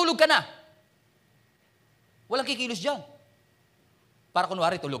 matulog ka na. Walang kikilos dyan. Para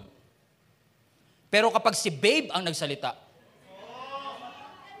kunwari, tulog. Pero kapag si babe ang nagsalita,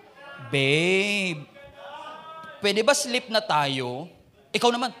 babe, pwede ba sleep na tayo?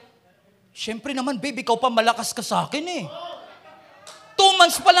 Ikaw naman, syempre naman, babe, ikaw pa malakas ka sa akin eh. 2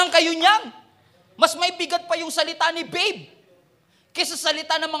 months pa lang kayo niyan. Mas may bigat pa yung salita ni babe kaysa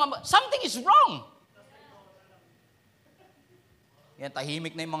salita ng mga, something is wrong. Yan,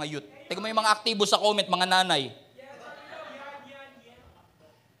 tahimik na yung mga youth. Tingnan mo yung mga aktibo sa comment, mga nanay.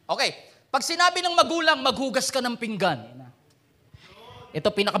 Okay, pag sinabi ng magulang, maghugas ka ng pinggan.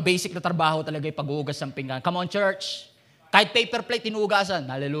 Ito pinaka-basic na trabaho talaga yung paghuhugas ng pinggan. Come on, church. Kahit paper plate, tinuhugasan.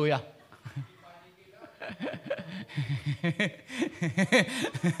 Hallelujah.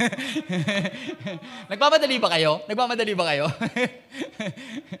 Nagmamadali ba kayo?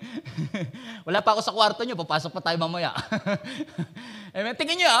 Wala pa ako sa kwarto nyo, papasok pa tayo mamaya.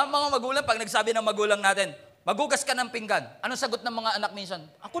 Tingnan nyo mga magulang, pag nagsabi ng magulang natin, maghugas ka ng pinggan. Anong sagot ng mga anak minsan?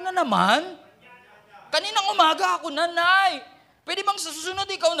 Ako na naman? Kaninang umaga ako, nanay. Pwede bang sa susunod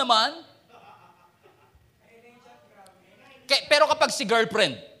ikaw naman? Pero kapag si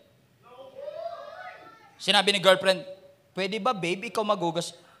girlfriend, sinabi ni girlfriend, pwede ba babe, ikaw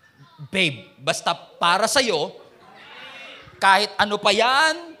maghugas? Babe, basta para sa'yo, kahit ano pa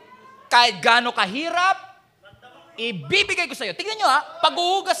yan, kahit gaano kahirap, ibibigay ko sa'yo. Tingnan nyo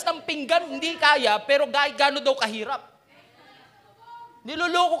paghuhugas ng pinggan, hindi kaya, pero kahit gaano daw kahirap.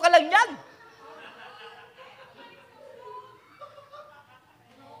 Niloloko ka lang yan.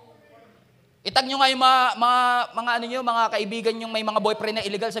 Itag nyo nga yung mga kaibigan yung may mga boyfriend na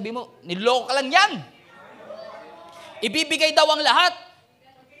illegal, sabi mo, niloloko ka lang yan. Ibibigay daw ang lahat.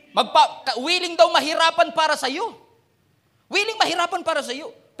 Willing daw mahirapan para sa iyo. Willing mahirapan para sa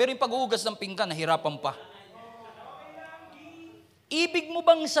iyo. Pero yung paghuhugas ng pinggan, nahirapan pa. Ibig mo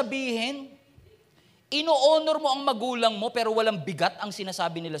bang sabihin, ino-honor mo ang magulang mo pero walang bigat ang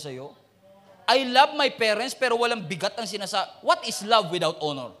sinasabi nila sa iyo? I love my parents pero walang bigat ang sinasabi. What is love without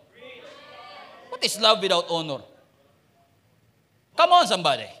honor? What is love without honor? Come on,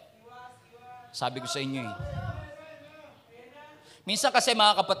 somebody. Sabi ko sa inyo eh. Minsan kasi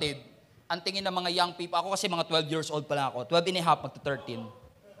mga kapatid, ang tingin ng mga young people, ako kasi mga 12 years old pa lang ako, 12 and a half, magto 13.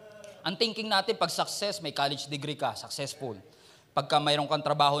 Ang thinking natin, pag success, may college degree ka, successful. Pagka mayroon kang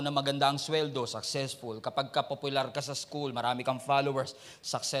trabaho na maganda ang sweldo, successful. Kapag ka popular ka sa school, marami kang followers,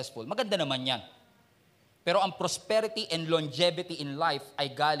 successful. Maganda naman yan. Pero ang prosperity and longevity in life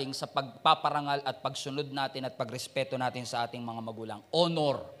ay galing sa pagpaparangal at pagsunod natin at pagrespeto natin sa ating mga magulang.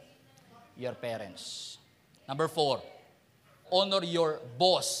 Honor your parents. Number 4, honor your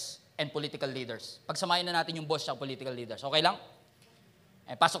boss and political leaders. Pagsamahin na natin yung boss at political leaders. Okay lang?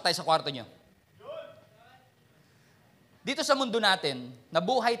 Pasok tayo sa kwarto nyo. Dito sa mundo natin,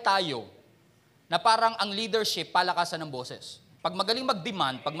 nabuhay tayo na parang ang leadership, palakasan ng boses. Pag magaling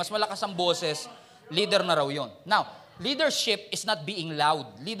mag-demand, pag mas malakas ang boses, leader na raw yun. Now, leadership is not being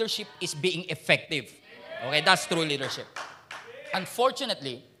loud. Leadership is being effective. Okay, that's true leadership.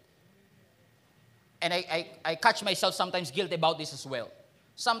 Unfortunately, and I catch myself sometimes guilty about this as well.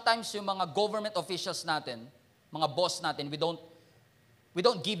 Sometimes yung mga government officials natin, mga boss natin, we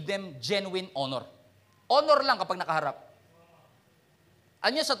don't give them genuine honor. Honor lang kapag nakaharap.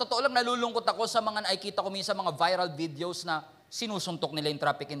 Anya, sa totoo lang, nalulungkot ako sa mga nakikita ko minsan mga viral videos na sinusuntok nila yung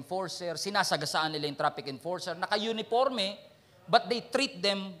traffic enforcer, sinasagasaan nila yung traffic enforcer, naka-uniforme, but they treat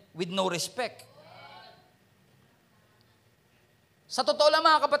them with no respect. Sa totoo lang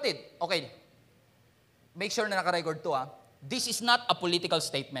mga kapatid, okay, make sure na naka-record to This is not a political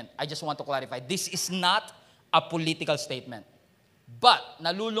statement. I just want to clarify. This is not a political statement. But,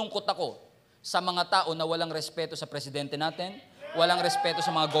 nalulungkot ako sa mga tao na walang respeto sa presidente natin, walang respeto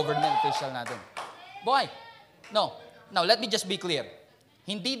sa mga government official natin. Boy, no. Now, let me just be clear.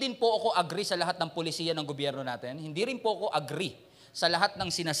 Hindi din po ako agree sa lahat ng polisiya ng gobyerno natin. Hindi rin po ako agree sa lahat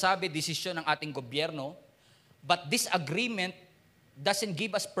ng sinasabi, desisyon ng ating gobyerno. But this agreement doesn't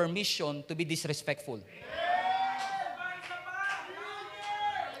give us permission to be disrespectful.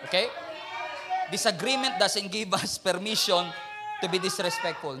 Okay? This agreement doesn't give us permission to be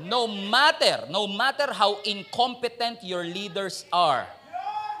disrespectful. No matter how incompetent your leaders are,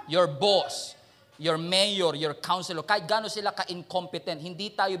 your boss, your mayor, your councilor, kahit gaano sila ka-incompetent,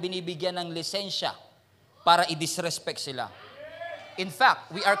 hindi tayo binibigyan ng lisensya para i-disrespect sila. In fact,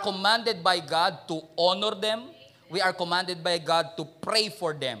 we are commanded by God to honor them. We are commanded by God to pray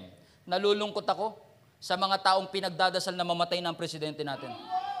for them. Nalulungkot ako sa mga taong pinagdadasal na mamatay ng presidente natin.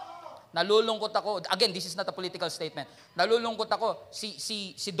 Nalulungkot ako, again, this is not a political statement. Nalulungkot ako,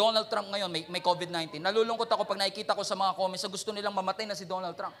 si Donald Trump ngayon, may COVID-19. Nalulungkot ako pag nakikita ko sa mga comments na gusto nilang mamatay na si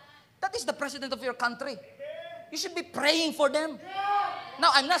Donald Trump. That is the president of your country. You should be praying for them.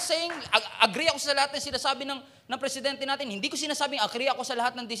 Now, I'm not saying, agree ako sa lahat ng sinasabi ng presidente natin. Hindi ko sinasabing agree ako sa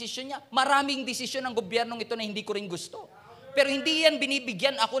lahat ng desisyon niya. Maraming desisyon ng gobyernong ito na hindi ko rin gusto. Pero hindi yan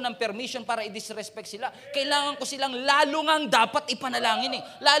binibigyan ako ng permission para i-disrespect sila. Kailangan ko silang lalo ngang dapat ipanalangin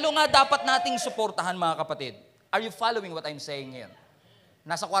Lalo nga dapat nating suportahan mga kapatid. Are you following what I'm saying here?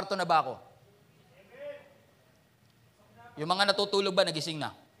 Nasa kwarto na ba ako? Yung mga natutulog ba, nagising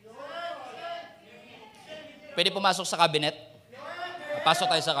na? Pwede pumasok sa cabinet?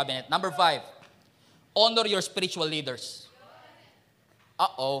 Pasok tayo sa cabinet. Number 5, honor your spiritual leaders.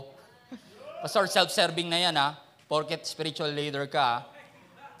 Pastor, self-serving na yan Porket spiritual leader ka,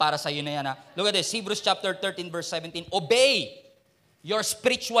 para sa iyo na yan Look at this, Hebrews chapter 13 verse 17. Obey your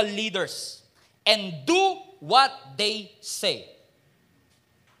spiritual leaders and do what they say.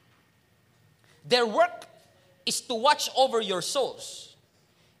 Their work is to watch over your souls,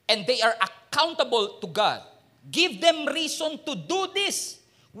 and they are accountable to God. Give them reason to do this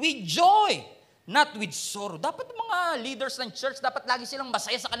with joy, not with sorrow. Dapat mga leaders ng church, dapat lagi silang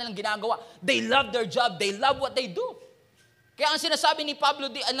masaya sa kanilang ginagawa. They love their job. They love what they do. Kaya ang sinasabi ni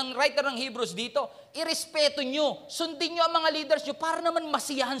Pablo, ng writer ng Hebrews dito, irespeto nyo, sundin nyo ang mga leaders nyo para naman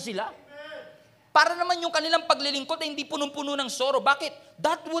masiyahan sila. Para naman yung kanilang paglilingkod ay hindi punong-puno ng sorrow. Bakit?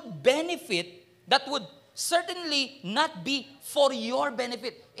 That would certainly not be for your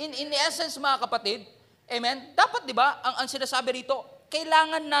benefit. In essence, mga kapatid, amen, dapat di ba, ang sinasabi rito,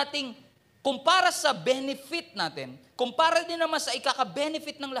 kailangan nating kumpara sa benefit natin, kumpara din naman sa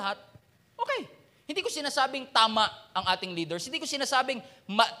ikaka-benefit ng lahat, okay. Hindi ko sinasabing tama ang ating leaders. Hindi ko sinasabing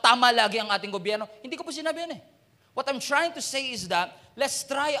tama lagi ang ating gobyerno. Hindi ko po sinabi yun What I'm trying to say is that let's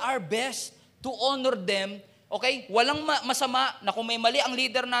try our best to honor them. Okay? Walang masama na kung may mali ang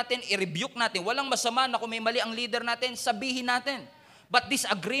leader natin, i-rebuke natin. Walang masama na kung may mali ang leader natin, sabihin natin. But this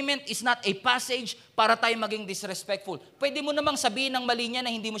agreement is not a passage para tayo maging disrespectful. Pwede mo namang sabihin ng mali niya na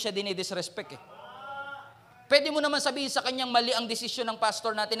hindi mo siya dinidisrespect eh. Pwede mo naman sabihin sa kanyang mali ang desisyon ng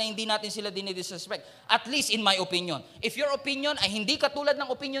pastor natin na hindi natin sila dinidisrespect. At least in my opinion. If your opinion ay hindi katulad ng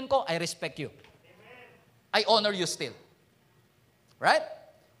opinion ko, I respect you. I honor you still. Right?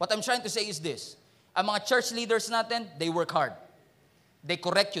 What I'm trying to say is this. Ang mga church leaders natin, they work hard. They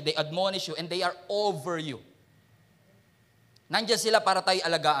correct you, they admonish you, and they are over you. Nandiyan sila para tayo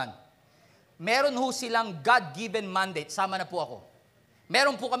alagaan. Meron ho silang God-given mandate. Sama na po ako.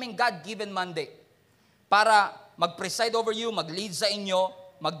 Meron po kaming God-given mandate para mag-preside over you, mag-lead sa inyo,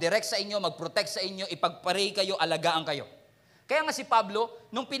 mag-direct sa inyo, mag-protect sa inyo, ipagparay kayo, alagaan kayo. Kaya nga si Pablo,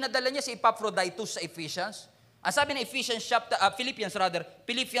 nung pinadala niya si Epaphroditus sa Ephesians, ang sabi ng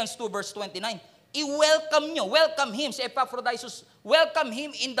Philippians 2 verse 29, welcome him, si Epaphroditus, welcome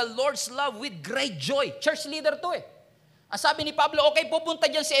him in the Lord's love with great joy. Church leader to eh. Ang sabi ni Pablo, okay,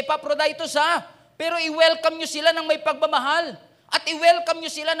 pupunta dyan si Epaphroditus ha, pero i-welcome nyo sila ng may pagmamahal. At i-welcome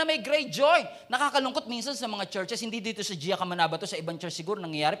nyo sila na may great joy. Nakakalungkot minsan sa mga churches, hindi dito sa Gia Kamanaba to, sa ibang church siguro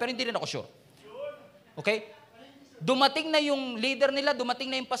nangyayari, pero hindi rin ako sure. Okay? Dumating na yung leader nila,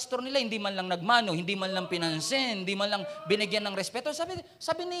 dumating na yung pastor nila, hindi man lang nagmano, hindi man lang pinansin, hindi man lang binigyan ng respeto.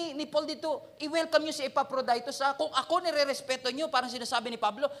 Sabi ni Paul dito, i-welcome nyo si Epaphroditus. Kung ako nire-respeto nyo, parang sinasabi ni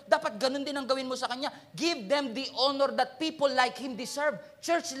Pablo, dapat ganun din ang gawin mo sa kanya. Give them the honor that people like him deserve.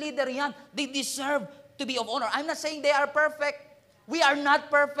 Church leader yan, they deserve to be of honor. I'm not saying they are perfect. We are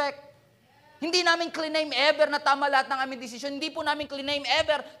not perfect. Hindi namin claim ever na tama lahat ng aming desisyon. Hindi po namin claim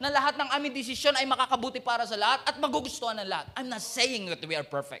ever na lahat ng aming desisyon ay makakabuti para sa lahat at magugustuhan ng lahat. I'm not saying that we are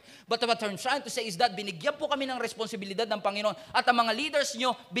perfect. But what I'm trying to say is that binigyan po kami ng responsibilidad ng Panginoon at ang mga leaders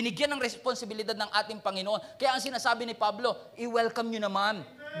nyo, binigyan ng responsibilidad ng ating Panginoon. Kaya ang sinasabi ni Pablo, i-welcome nyo naman.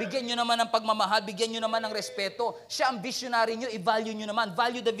 Bigyan nyo naman ng pagmamahal, bigyan nyo naman ng respeto. Siya ang visionary nyo, i-value nyo naman.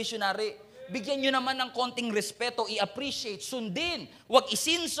 Value the visionary. Bigyan nyo naman ng konting respeto, i-appreciate, sundin, huwag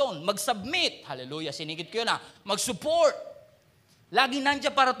isinson, mag-submit. Hallelujah, sinigit ko yun mag-support. Lagi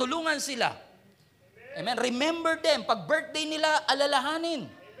nandiyan para tulungan sila. Amen. Remember them. Pag birthday nila, alalahanin.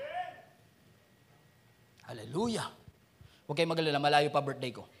 Hallelujah. Huwag kayo mag-alala, malayo pa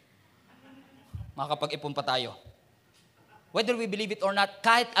birthday ko. Makakapag-ipon pa tayo. Whether we believe it or not,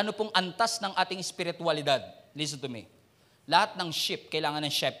 kahit ano pong antas ng ating spiritualidad, listen to me, lahat ng sheep, kailangan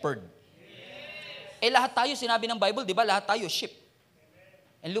ng shepherd. Lahat tayo, sinabi ng Bible, di ba? Lahat tayo, sheep.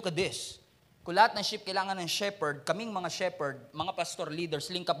 And look at this. Kung lahat ng sheep kailangan ng shepherd, kaming mga shepherd, mga pastor leaders,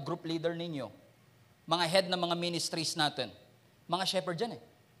 link up group leader ninyo, mga head ng mga ministries natin, mga shepherd dyan eh.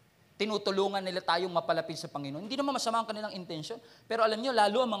 Tinutulungan nila tayong mapalapit sa Panginoon. Hindi naman masama ang kanilang intention. Pero alam nyo,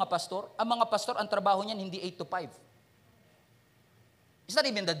 lalo ang mga pastor, ang trabaho niyan hindi 8 to 5. It's not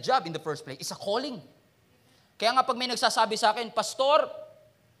even the job in the first place. It's a calling. Kaya nga pag may nagsasabi sa akin, Pastor,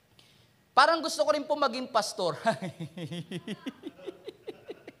 parang gusto ko rin po maging pastor.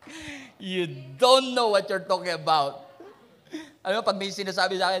 You don't know what you're talking about. Ano, pag may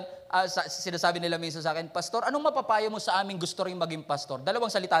sinasabi sa akin, sinasabi nila minsan sa akin, Pastor, anong mapapayo mo sa aming gusto rin maging pastor?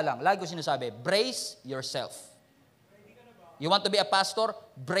 Dalawang salita lang. Lagi ko sinasabi, brace yourself. You want to be a pastor?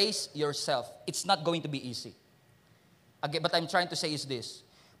 Brace yourself. It's not going to be easy. Again, but I'm trying to say is this.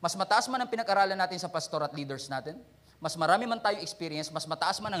 Mas mataas man ang pinag-aralan natin sa pastor at leaders natin, mas marami man tayong experience, mas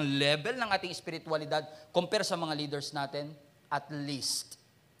mataas man ang level ng ating spiritualidad compare sa mga leaders natin, at least,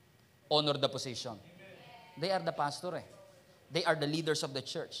 honor the position. They are the pastor eh. They are the leaders of the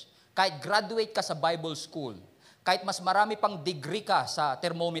church. Kahit graduate ka sa Bible school, kahit mas marami pang degree ka sa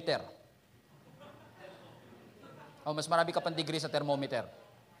thermometer, o mas marami ka pang degree sa thermometer,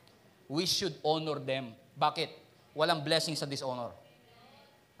 we should honor them. Bakit? Walang blessing sa dishonor.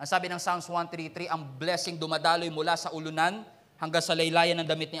 Ang sabi ng Psalms 133, ang blessing dumadaloy mula sa ulunan hanggang sa laylayan ng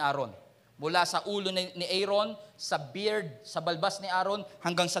damit ni Aaron. Mula sa ulo ni Aaron, sa beard, sa balbas ni Aaron,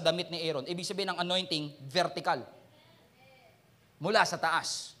 hanggang sa damit ni Aaron. Ibig sabihin ng anointing, vertical. Mula sa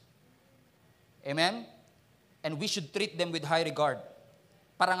taas. Amen? And we should treat them with high regard.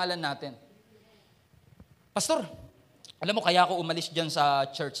 Parangalan natin. Pastor, alam mo, kaya ako umalis dyan sa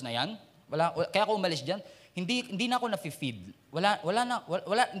church na yan? Kaya ako umalis dyan? Hindi na ako na-feed.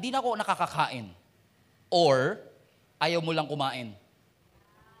 Hindi na ako nakakakain. Or, ayaw mo lang kumain.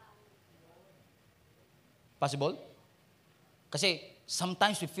 Possible? Kasi,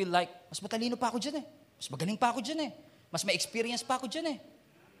 sometimes we feel like, mas matalino pa ako dyan eh. Mas magaling pa ako dyan eh. Mas may experience pa ako dyan eh.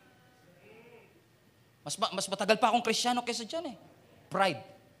 Mas matagal pa akong Kristyano kaysa dyan eh. Pride.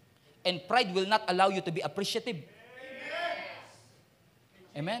 And pride will not allow you to be appreciative.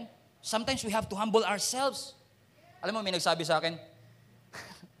 Amen? Sometimes we have to humble ourselves. Alam mo, may nagsabi sa akin,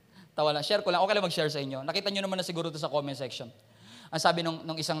 tawa lang, share ko lang, okay lang mag-share sa inyo. Nakita nyo naman na siguro ito sa comment section. Ang sabi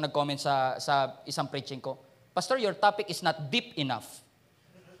nung isang nag-comment sa isang preaching ko, Pastor, your topic is not deep enough.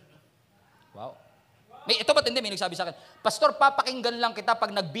 Wow. Ito ba't hindi? May nagsabi sa akin, Pastor, papakinggan lang kita pag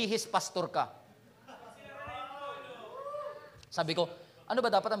nagbihis pastor ka. Sabi ko, ano ba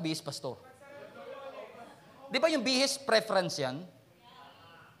dapat ang bihis pastor? Di ba yung bihis preference yan?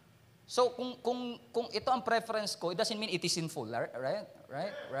 So, kung ito ang preference ko, it doesn't mean it is sinful.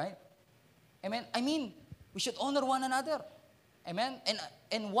 Right? Amen? I mean, we should honor one another. Amen?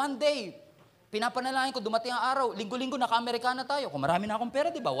 And one day, pinapanalangin ko, dumating ang araw, linggo-linggo, naka-Amerikana tayo. Kung marami na akong pera,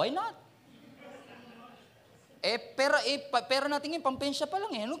 di ba? Why not? Pera natin yung pampensya pa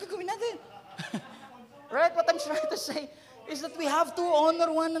lang eh. Anong gagawin natin? Right? What I'm trying to say is that we have to honor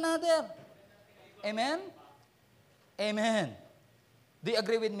one another. Amen? Amen. Do you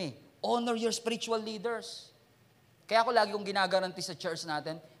agree with me? Honor your spiritual leaders. Kaya ako lagi kong ginagaranti sa church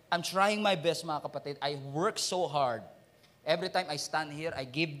natin, I'm trying my best mga kapatid. I work so hard. Every time I stand here, I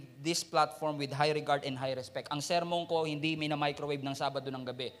give this platform with high regard and high respect. Ang sermon ko, hindi mina-microwave ng Sabado ng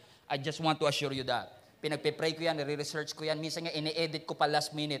gabi. I just want to assure you that. Pinagpe-pray ko yan, nire-research ko yan. Minsan nga, ini-edit ko pa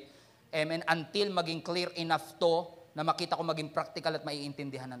last minute. Amen. Until maging clear enough to, na makita ko maging practical at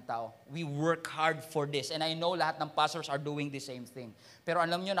maiintindihan ng tao. We work hard for this. And I know lahat ng pastors are doing the same thing. Pero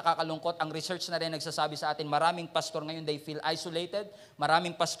alam nyo, nakakalungkot, ang research na rin nagsasabi sa atin, maraming pastor ngayon, they feel isolated.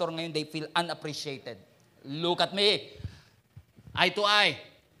 Maraming pastor ngayon, they feel unappreciated. Look at me. Eye to eye.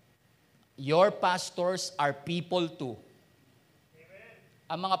 Your pastors are people too.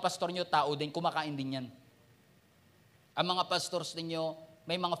 Ang mga pastor nyo, tao din, kumakain din yan. Ang mga pastors ninyo,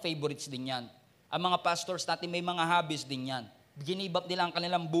 may mga favorites din yan. Ang mga pastors natin, may mga hobbies din yan. Ginibap nila ang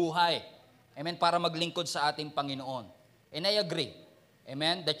kanilang buhay. Amen? Para maglingkod sa ating Panginoon. And I agree.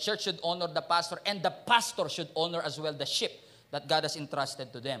 Amen? The church should honor the pastor and the pastor should honor as well the sheep that God has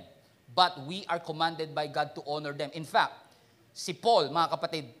entrusted to them. But we are commanded by God to honor them. In fact, si Paul, mga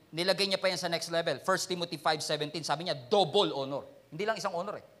kapatid, nilagay niya pa yan sa next level. 1 Timothy 5:17, sabi niya, double honor. Hindi lang isang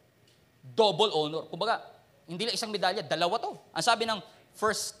honor eh. Double honor. Kumbaga, hindi lang isang medalya, dalawa to. Ang sabi ng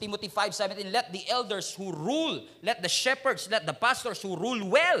 1 Timothy 5:17, let the elders who rule, let the shepherds, let the pastors who rule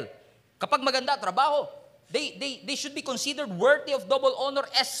well. Kapag maganda trabaho, they should be considered worthy of double honor,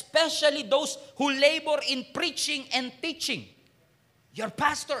 especially those who labor in preaching and teaching. Your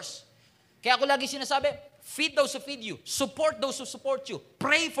pastors. Kaya ako lagi sinasabi, feed those who feed you, support those who support you,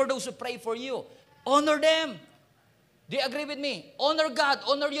 pray for those who pray for you. Honor them. Do you agree with me? Honor God,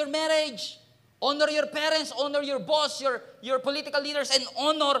 honor your marriage. Honor your parents, honor your boss, your political leaders, and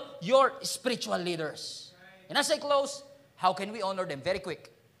honor your spiritual leaders. And as I close, how can we honor them? Very quick.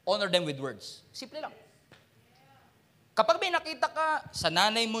 Honor them with words. Simple lang. Kapag may nakita ka, sa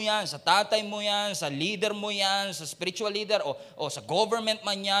nanay mo yan, sa tatay mo yan, sa leader mo yan, sa spiritual leader, o sa government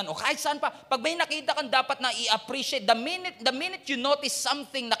man yan, o kahit saan pa, pag may nakita kang dapat na i-appreciate, the minute you notice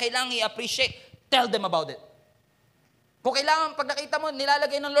something na kailangan i-appreciate, tell them about it. Kung kailangan, pag nakita mo,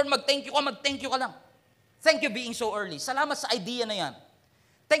 nilalagay ng Lord, mag-thank you ka lang. Thank you being so early. Salamat sa idea na yan.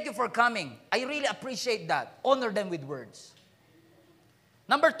 Thank you for coming. I really appreciate that. Honor them with words.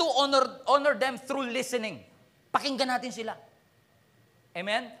 Number 2, honor them through listening. Pakinggan natin sila.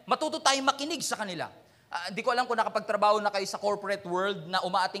 Amen? Matuto tayong makinig sa kanila. Hindi ko alam kung nakapagtrabaho na kayo sa corporate world na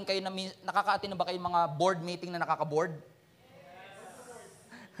umaating kayo, nakaka-attend na ba kayo mga board meeting na nakaka-board?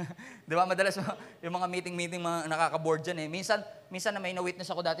 Di ba? Madalas yung mga meeting mga nakaka-board dyan eh. Minsan na may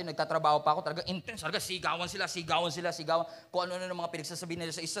na-witness ako dati, nagtatrabaho pa ako, talaga intense, talaga sigawan sila. Kung ano-ano ng mga pinagsasabihin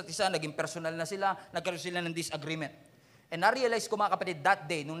nila sa isa't isa, naging personal na sila, nagkaroon sila ng disagreement. And na-realize ko mga kapatid, that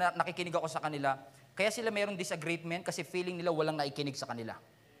day, nung nakikinig ako sa kanila, kaya sila mayroong disagreement kasi feeling nila walang naikinig sa kanila.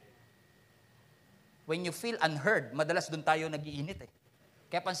 When you feel unheard, madalas doon tayo nag-iinit eh.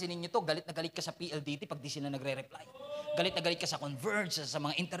 Kaya pansinin nyo to, galit na galit ka sa PLDT pag di sila nagre-reply. Galit na galit ka sa Converge, sa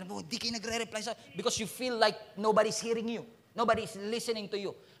mga interview, di kayo nagre-reply because you feel like nobody's hearing you. Nobody's listening to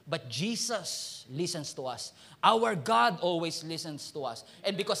you. But Jesus listens to us. Our God always listens to us.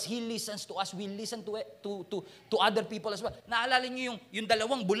 And because He listens to us, we listen to other people as well. Naalala niyo yung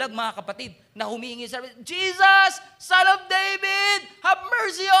dalawang bulag, mga kapatid, na humihingi sa Jesus, Son of David, have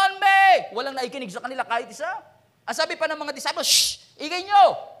mercy on me! Walang naikinig sa kanila kahit isa. Ang sabi pa ng mga disciples, shh! Igay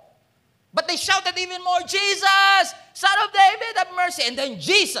nyo! But they shouted even more, Jesus, Son of David, have mercy. And then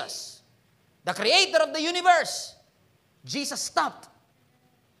Jesus, the creator of the universe, Jesus stopped.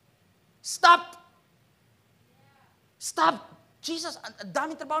 Stop. Jesus, ang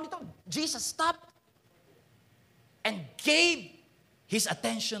daming trabaho nito. Jesus stopped and gave His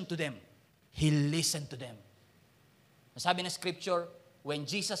attention to them. He listened to them. Sabi ng scripture, when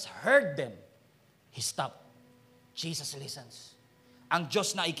Jesus heard them, He stopped. Jesus listens. Ang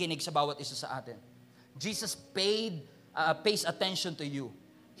Diyos na ikinig sa bawat isa sa atin. Jesus pays attention to you.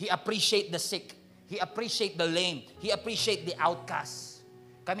 He appreciate the sick. He appreciate the lame. He appreciate the outcast.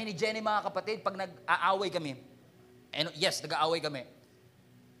 Kami ni Jenny, mga kapatid, pag nag-aaway kami, and yes, nag-aaway kami.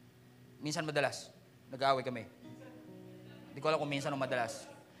 Minsan madalas, nag-aaway kami. Hindi ko alam kung minsan o madalas.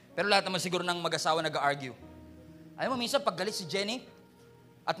 Pero lahat naman siguro ng mag-asawa nag-argue. Alam mo, minsan pag galit si Jenny,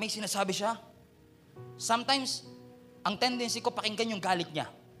 at may sinasabi siya, sometimes, ang tendency ko pakinggan yung galit niya.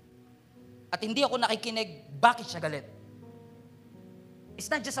 At hindi ako nakikinig, bakit siya galit? It's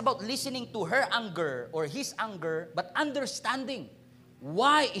not just about listening to her anger or his anger, but understanding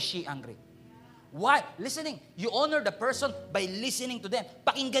why is she angry. Why? Listening. You honor the person by listening to them.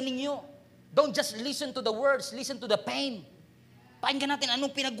 Pakinggan ninyo. Don't just listen to the words, listen to the pain. Pakinggan natin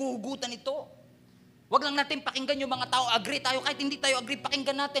anong pinaghuhugutan ito. Huwag lang natin pakinggan yung mga tao, agree tayo, kahit hindi tayo agree,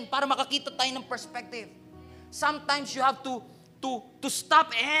 pakinggan natin para makakita tayo ng perspective. Sometimes you have to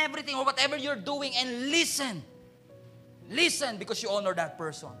stop everything or whatever you're doing and listen. Listen because you honor that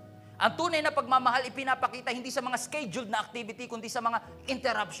person. Ang tunay na pagmamahal ipinapakita hindi sa mga scheduled na activity, kundi sa mga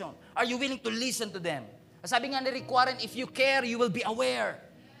interruption. Are you willing to listen to them? Sabi nga ni Rick Warren, if you care, you will be aware.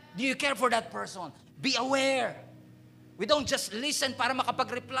 Do you care for that person? Be aware. We don't just listen para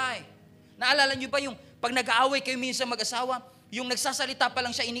makapag-reply. Naalala niyo ba yung pag nag-aaway kayo minsan mag-asawa, yung nagsasalita pa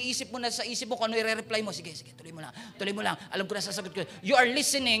lang siya, iniisip mo na sa isip mo kung ano i-reply mo. Sige, tuloy mo lang. Alam ko na sasagot ko. You are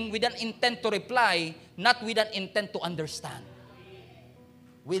listening with an intent to reply, not with an intent to understand.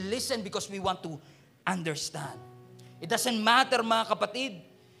 We listen because we want to understand. It doesn't matter, mga kapatid.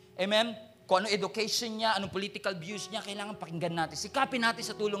 Amen? Kung ano education niya, anong political views niya, kailangan pakinggan natin. Sikapin natin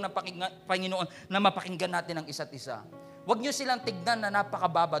sa tulong ng Panginoon na mapakinggan natin ang isa't isa. Huwag niyo silang tignan na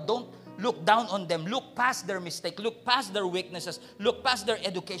napakababa. Don't look down on them. Look past their mistake. Look past their weaknesses. Look past their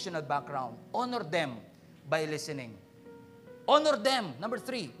educational background. Honor them by listening. Honor them, number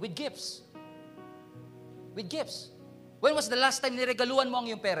 3, with gifts. With gifts. When was the last time niregaluhan mo ang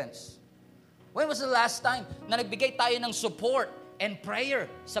iyong parents? When was the last time na nagbigay tayo ng support and prayer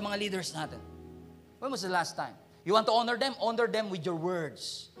sa mga leaders natin? When was the last time? You want to honor them? Honor them with your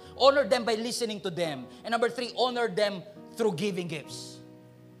words. Honor them by listening to them. And number 3, honor them through giving gifts.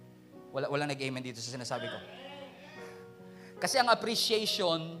 Wala nag-amen dito sa sinasabi ko. Kasi ang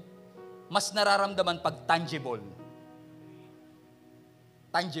appreciation, mas nararamdaman pag tangible.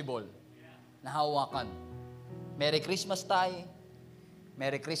 Tangible. Nahawakan. Merry Christmas, Tay.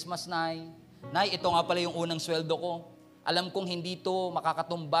 Merry Christmas, Nay. Nay, ito nga pala yung unang sweldo ko. Alam kong hindi to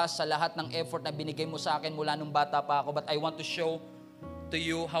makakatumbas sa lahat ng effort na binigay mo sa akin mula nung bata pa ako, but I want to show to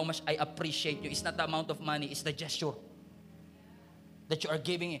you how much I appreciate you. It's not the amount of money, it's the gesture that you are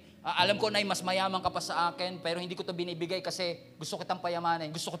giving. Alam ko, Nay, mas mayaman ka pa sa akin, pero hindi ko to binibigay kasi gusto kitang payamanin.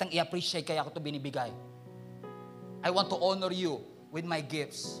 Gusto kitang i-appreciate, kaya ko to binibigay. I want to honor you with my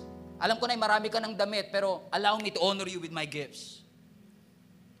gifts. Alam ko, Nay, marami ka ng damit, pero allow me to honor you with my gifts.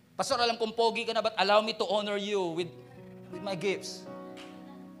 Pastor, alam kong pogi ka na, but allow me to honor you with my gifts.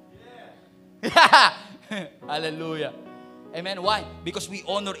 Yeah. Hallelujah. Amen. Why? Because we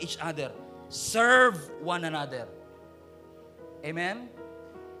honor each other. Serve one another. Amen?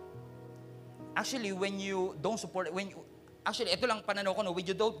 Actually, when you don't support, actually, ito lang pananaw ko, no, when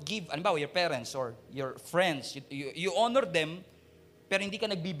you don't give, alimbawa, your parents or your friends, you honor them, pero hindi ka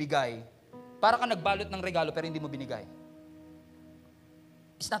nagbibigay, para ka nagbalot ng regalo, pero hindi mo binigay.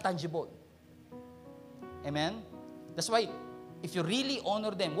 It's not tangible. Amen? That's why, if you really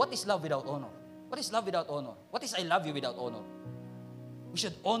honor them, what is love without honor? What is love without honor? What is I love you without honor? We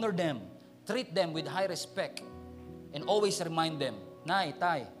should honor them, treat them with high respect, and always remind them, Nay,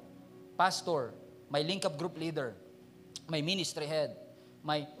 Tay, Pastor, my link-up group leader, my ministry head,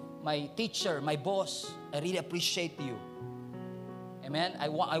 my teacher, my boss, I really appreciate you. Amen? I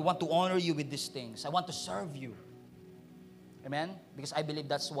want to honor you with these things. I want to serve you. Amen? Because I believe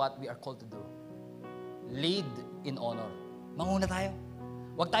that's what we are called to do. Lead in honor. Manguna tayo.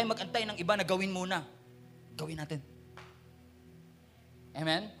 Huwag tayo mag-antay ng iba na gawin muna. Gawin natin.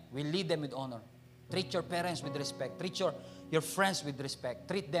 Amen? We lead them with honor. Treat your parents with respect. Treat your friends with respect.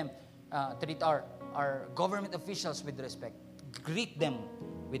 Treat our government officials with respect. Greet them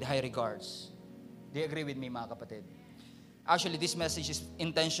with high regards. Do you agree with me, mga kapatid? Actually, this message is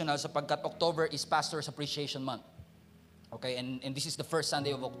intentional sapagkat October is Pastor's Appreciation Month. Okay, and this is the first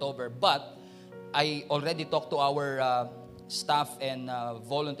Sunday of October. But I already talked to our staff and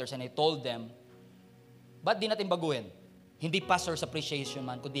volunteers and I told them, ba't di natin baguhin? Hindi Pastor's Appreciation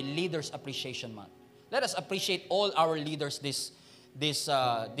Month, kundi Leaders Appreciation Month. Let us appreciate all our leaders this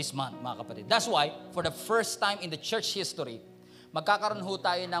month, mga kapatid. That's why, for the first time in the church history, magkakaroon ho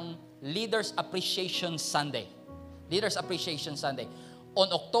tayo ng Leaders Appreciation Sunday. Leaders Appreciation Sunday. On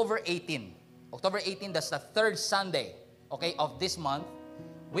October 18. October 18, that's the third Sunday, okay, of this month,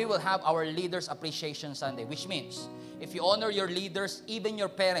 we will have our Leaders Appreciation Sunday, which means, if you honor your leaders, even your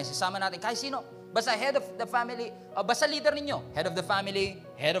parents, isama natin, kahit sino, basta head of the family, basta leader ninyo, head of the family,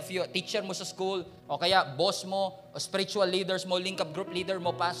 head of your teacher mo sa school, o kaya boss mo, o spiritual leaders mo, link up group leader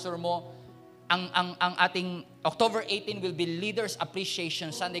mo, pastor mo, ang ating October 18 will be Leaders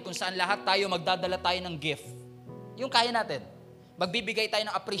Appreciation Sunday, kung saan lahat tayo magdadala tayo ng gift. Yung kaya natin. Magbibigay tayo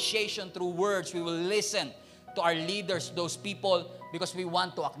ng appreciation through words. We will listen to our leaders, those people, because we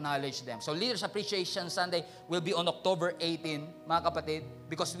want to acknowledge them. So Leaders Appreciation Sunday will be on October 18, mga kapatid,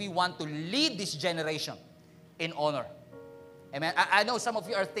 because we want to lead this generation in honor. Amen? I know some of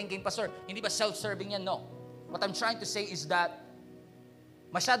you are thinking, Pastor, hindi ba self-serving yan? No. What I'm trying to say is that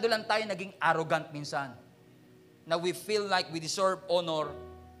masyado lang tayo naging arrogant minsan. Na we feel like we deserve honor,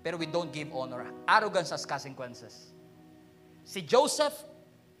 pero we don't give honor. Arrogance has consequences. Si Joseph,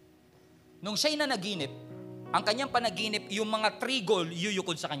 nung siya'y nanaginip, ang kanyang panaginip, yung mga trigo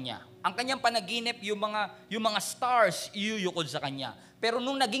yuyukod sa kanya. Ang kanyang panaginip, yung mga stars yuyukod sa kanya. Pero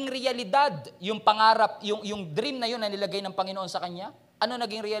nung naging realidad, yung pangarap, yung dream na yun na nilagay ng Panginoon sa kanya, ano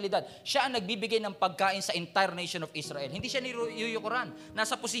naging realidad? Siya ang nagbibigay ng pagkain sa entire nation of Israel. Hindi siya niyuyukuran.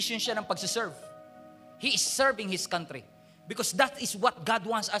 Nasa position siya ng pagsiserve. He is serving his country. Because that is what God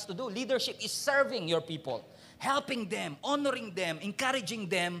wants us to do. Leadership is serving your people. Helping them, honoring them, encouraging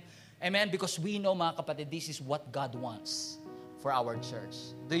them. Amen? Because we know, mga kapatid, this is what God wants for our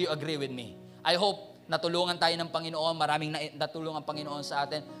church. Do you agree with me? I hope natulungan tayo ng Panginoon. Maraming natulungan ang Panginoon sa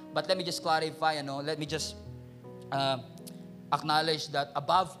atin. But let me just clarify, let me just acknowledge that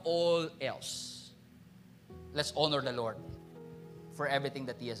above all else, let's honor the Lord for everything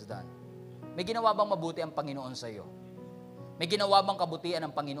that He has done. May ginawa bang mabuti ang Panginoon sa iyo? May ginawa bang kabutihan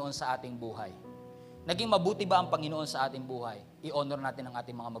ang Panginoon sa ating buhay? Naging mabuti ba ang Panginoon sa ating buhay? I-honor natin ang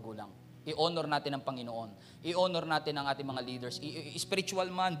ating mga magulang. I-honor natin ang Panginoon. I-honor natin ang ating mga leaders. Spiritual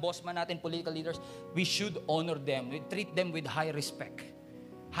man, boss man natin, political leaders, we should honor them. We treat them with high respect,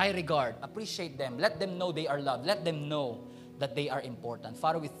 high regard. Appreciate them. Let them know they are loved. Let them know that they are important.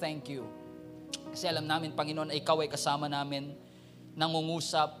 Father, we thank you. Kasi alam namin, Panginoon, na Ikaw ay kasama namin,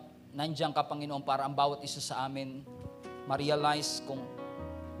 nangungusap, nandiyan ka, Panginoon, para ang bawat isa sa amin ma-realize kung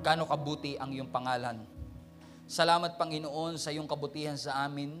gaano kabuti ang iyong pangalan. Salamat, Panginoon, sa iyong kabutihan sa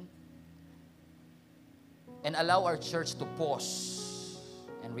amin. And allow our church to pause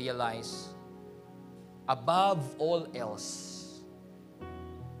and realize, above all else,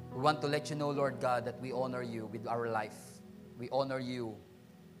 we want to let you know, Lord God, that we honor you with our life. We honor you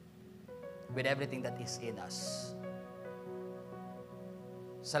with everything that is in us.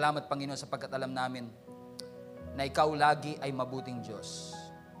 Salamat, Panginoon, sapagkat alam namin na Ikaw lagi ay mabuting Diyos.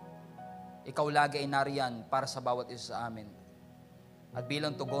 Ikaw lagi ay nariyan para sa bawat isa sa amin. At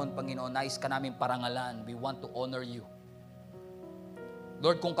bilang tugon, Panginoon, nais ka namin parangalan. We want to honor you.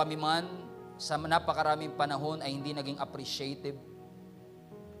 Lord, kung kami man sa napakaraming panahon ay hindi naging appreciative,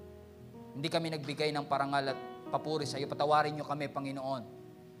 hindi kami nagbigay ng parangal at papuri sa iyo, patawarin niyo kami, Panginoon.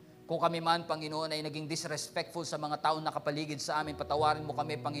 Kung kami man, Panginoon, ay naging disrespectful sa mga taong nakapaligid sa amin, patawarin mo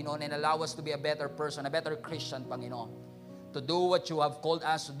kami, Panginoon, and allow us to be a better person, a better Christian, Panginoon. To do what you have called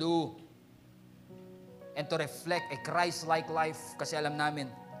us to do. And to reflect a Christ-like life. Kasi alam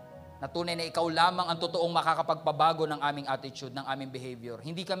namin, na tunay na ikaw lamang ang totoong makakapagpabago ng aming attitude, ng aming behavior.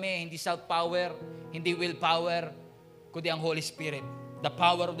 Hindi kami, hindi self-power, hindi willpower, kundi ang Holy Spirit. The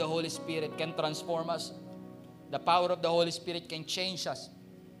power of the Holy Spirit can transform us. The power of the Holy Spirit can change us.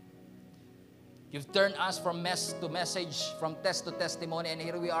 You've turned us from mess to message, from test to testimony, and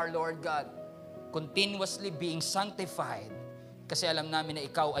here we are, Lord God, continuously being sanctified. Kasi alam namin na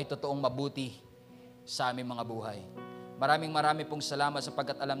ikaw ay totoong mabuti sa aming mga buhay. Maraming pong salamat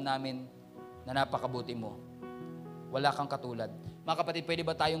sapagkat alam namin na napakabuti mo. Wala kang katulad. Mga kapatid, pwede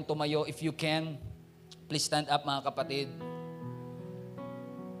ba tayong tumayo? If you can, please stand up, mga kapatid.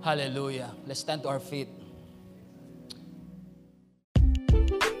 Hallelujah. Let's stand to our feet.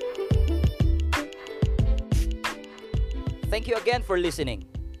 Thank you again for listening.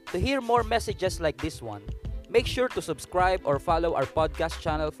 To hear more messages like this one, make sure to subscribe or follow our podcast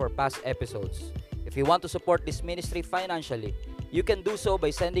channel for past episodes. If you want to support this ministry financially, you can do so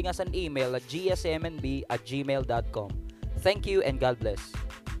by sending us an email at gsmnb@gmail.com. Thank you and God bless.